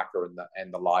la Barker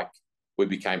and the like, we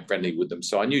became friendly with them.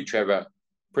 So I knew Trevor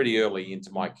pretty early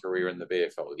into my career in the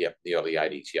VFL. Yep, the early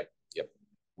 80s. Yep.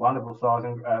 Wonderful,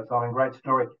 Simon. Great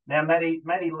story. Now, Maddie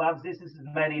loves this. This is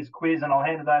Maddie's quiz, and I'll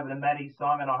hand it over to Maddie.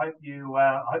 Simon, I hope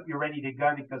you're ready to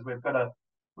go, because we've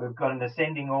got an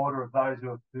ascending order of those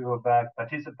who have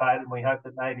participated, and we hope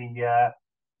that maybe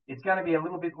it's going to be a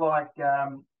little bit like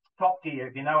Top Gear.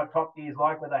 If you know what Top Gear is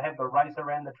like, where they have the race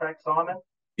around the track, Simon.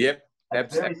 Yep.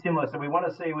 It's very similar. So we want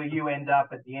to see where you end up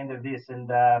at the end of this. And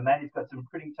Matty's got some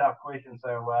pretty tough questions,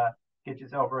 so get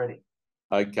yourself ready.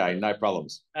 Okay, no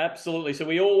problems. Absolutely. So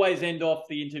we always end off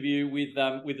the interview with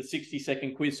a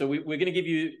 60-second quiz. So we're going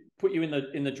to put you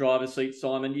in the driver's seat,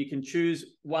 Simon. You can choose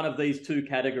one of these two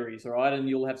categories, all right? And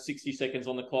you'll have 60 seconds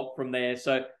on the clock from there.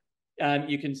 So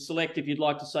you can select if you'd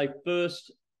like to say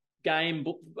first game,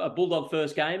 Bulldog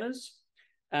first gamers,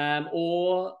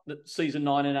 or the season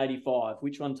 1985.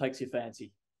 Which one takes your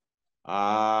fancy?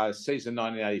 Season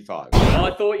 1985.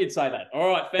 I thought you'd say that. All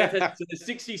right, fantastic. So there's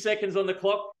 60 seconds on the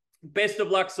clock. Best of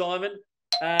luck, Simon.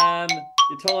 Your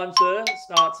time, sir,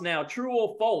 starts now. True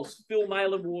or false? Phil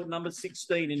Malin wore number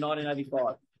 16 in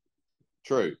 1985.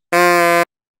 True.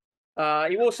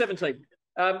 He wore 17.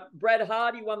 Brad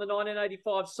Hardy won the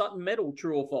 1985 Sutton Medal.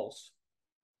 True or false?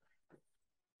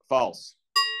 False.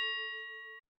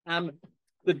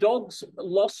 The Dogs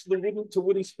lost to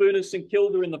Wooden Spooners St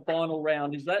Kilda in the final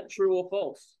round. Is that true or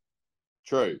false?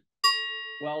 True.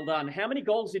 Well done. How many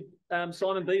goals did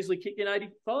Simon Beasley kick in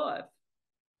 85?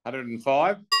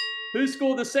 105. Who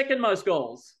scored the second most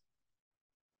goals?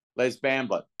 Les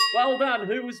Bamblett. Well done.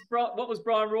 What was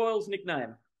Brian Royal's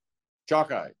nickname?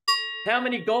 Choco. How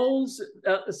many games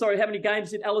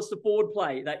did Alistair Ford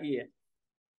play that year?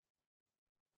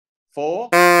 4.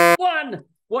 1.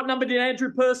 What number did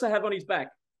Andrew Purser have on his back?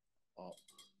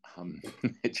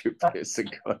 Andrew Purser.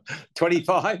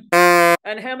 25.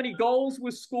 And how many goals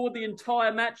were scored the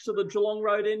entire match to the Geelong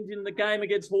Road end in the game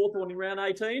against Hawthorn in round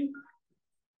 18?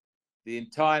 The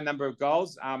entire number of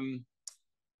goals?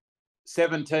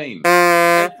 17.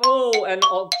 And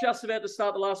I'm just about to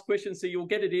start the last question, so you'll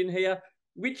get it in here.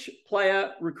 Which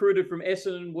player recruited from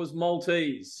Essendon was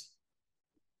Maltese?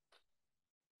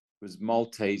 Was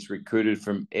Maltese recruited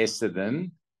from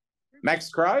Essendon? Max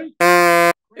Crow?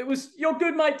 It was your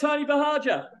good mate, Tony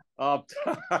Bahaja. Oh.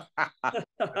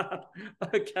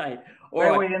 Okay.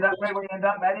 Where we end up,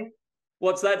 Matty?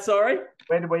 What's that, sorry?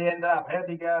 Where did we end up? How'd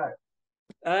he go?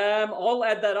 I'll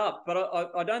add that up,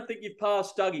 but I don't think you've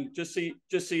passed Dougie, just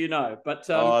so you know. But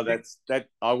that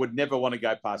I would never want to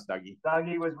go past Dougie.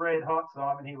 Dougie was red hot,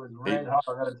 Simon. He was red hot.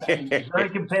 I got to tell you, he's very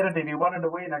competitive. He wanted to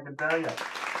win, I can tell you.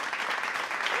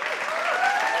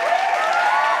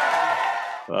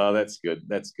 Oh, that's good.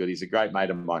 That's good. He's a great mate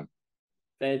of mine.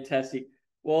 Fantastic.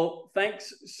 Well,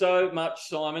 thanks so much,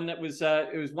 Simon. It was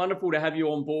wonderful to have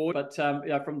you on board. But from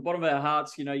the bottom of our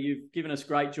hearts, you've given us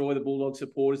great joy, the Bulldog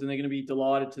supporters, and they're going to be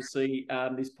delighted to see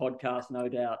this podcast, no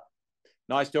doubt.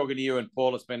 Nice talking to you and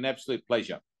Paul. It's been an absolute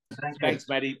pleasure. Thanks,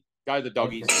 Matty. Go the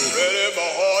Doggies. Red in my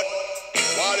heart,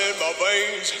 white in my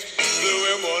veins,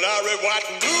 blue in my eye, red, white,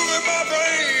 and blue in my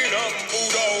brain. I'm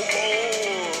Bulldog born.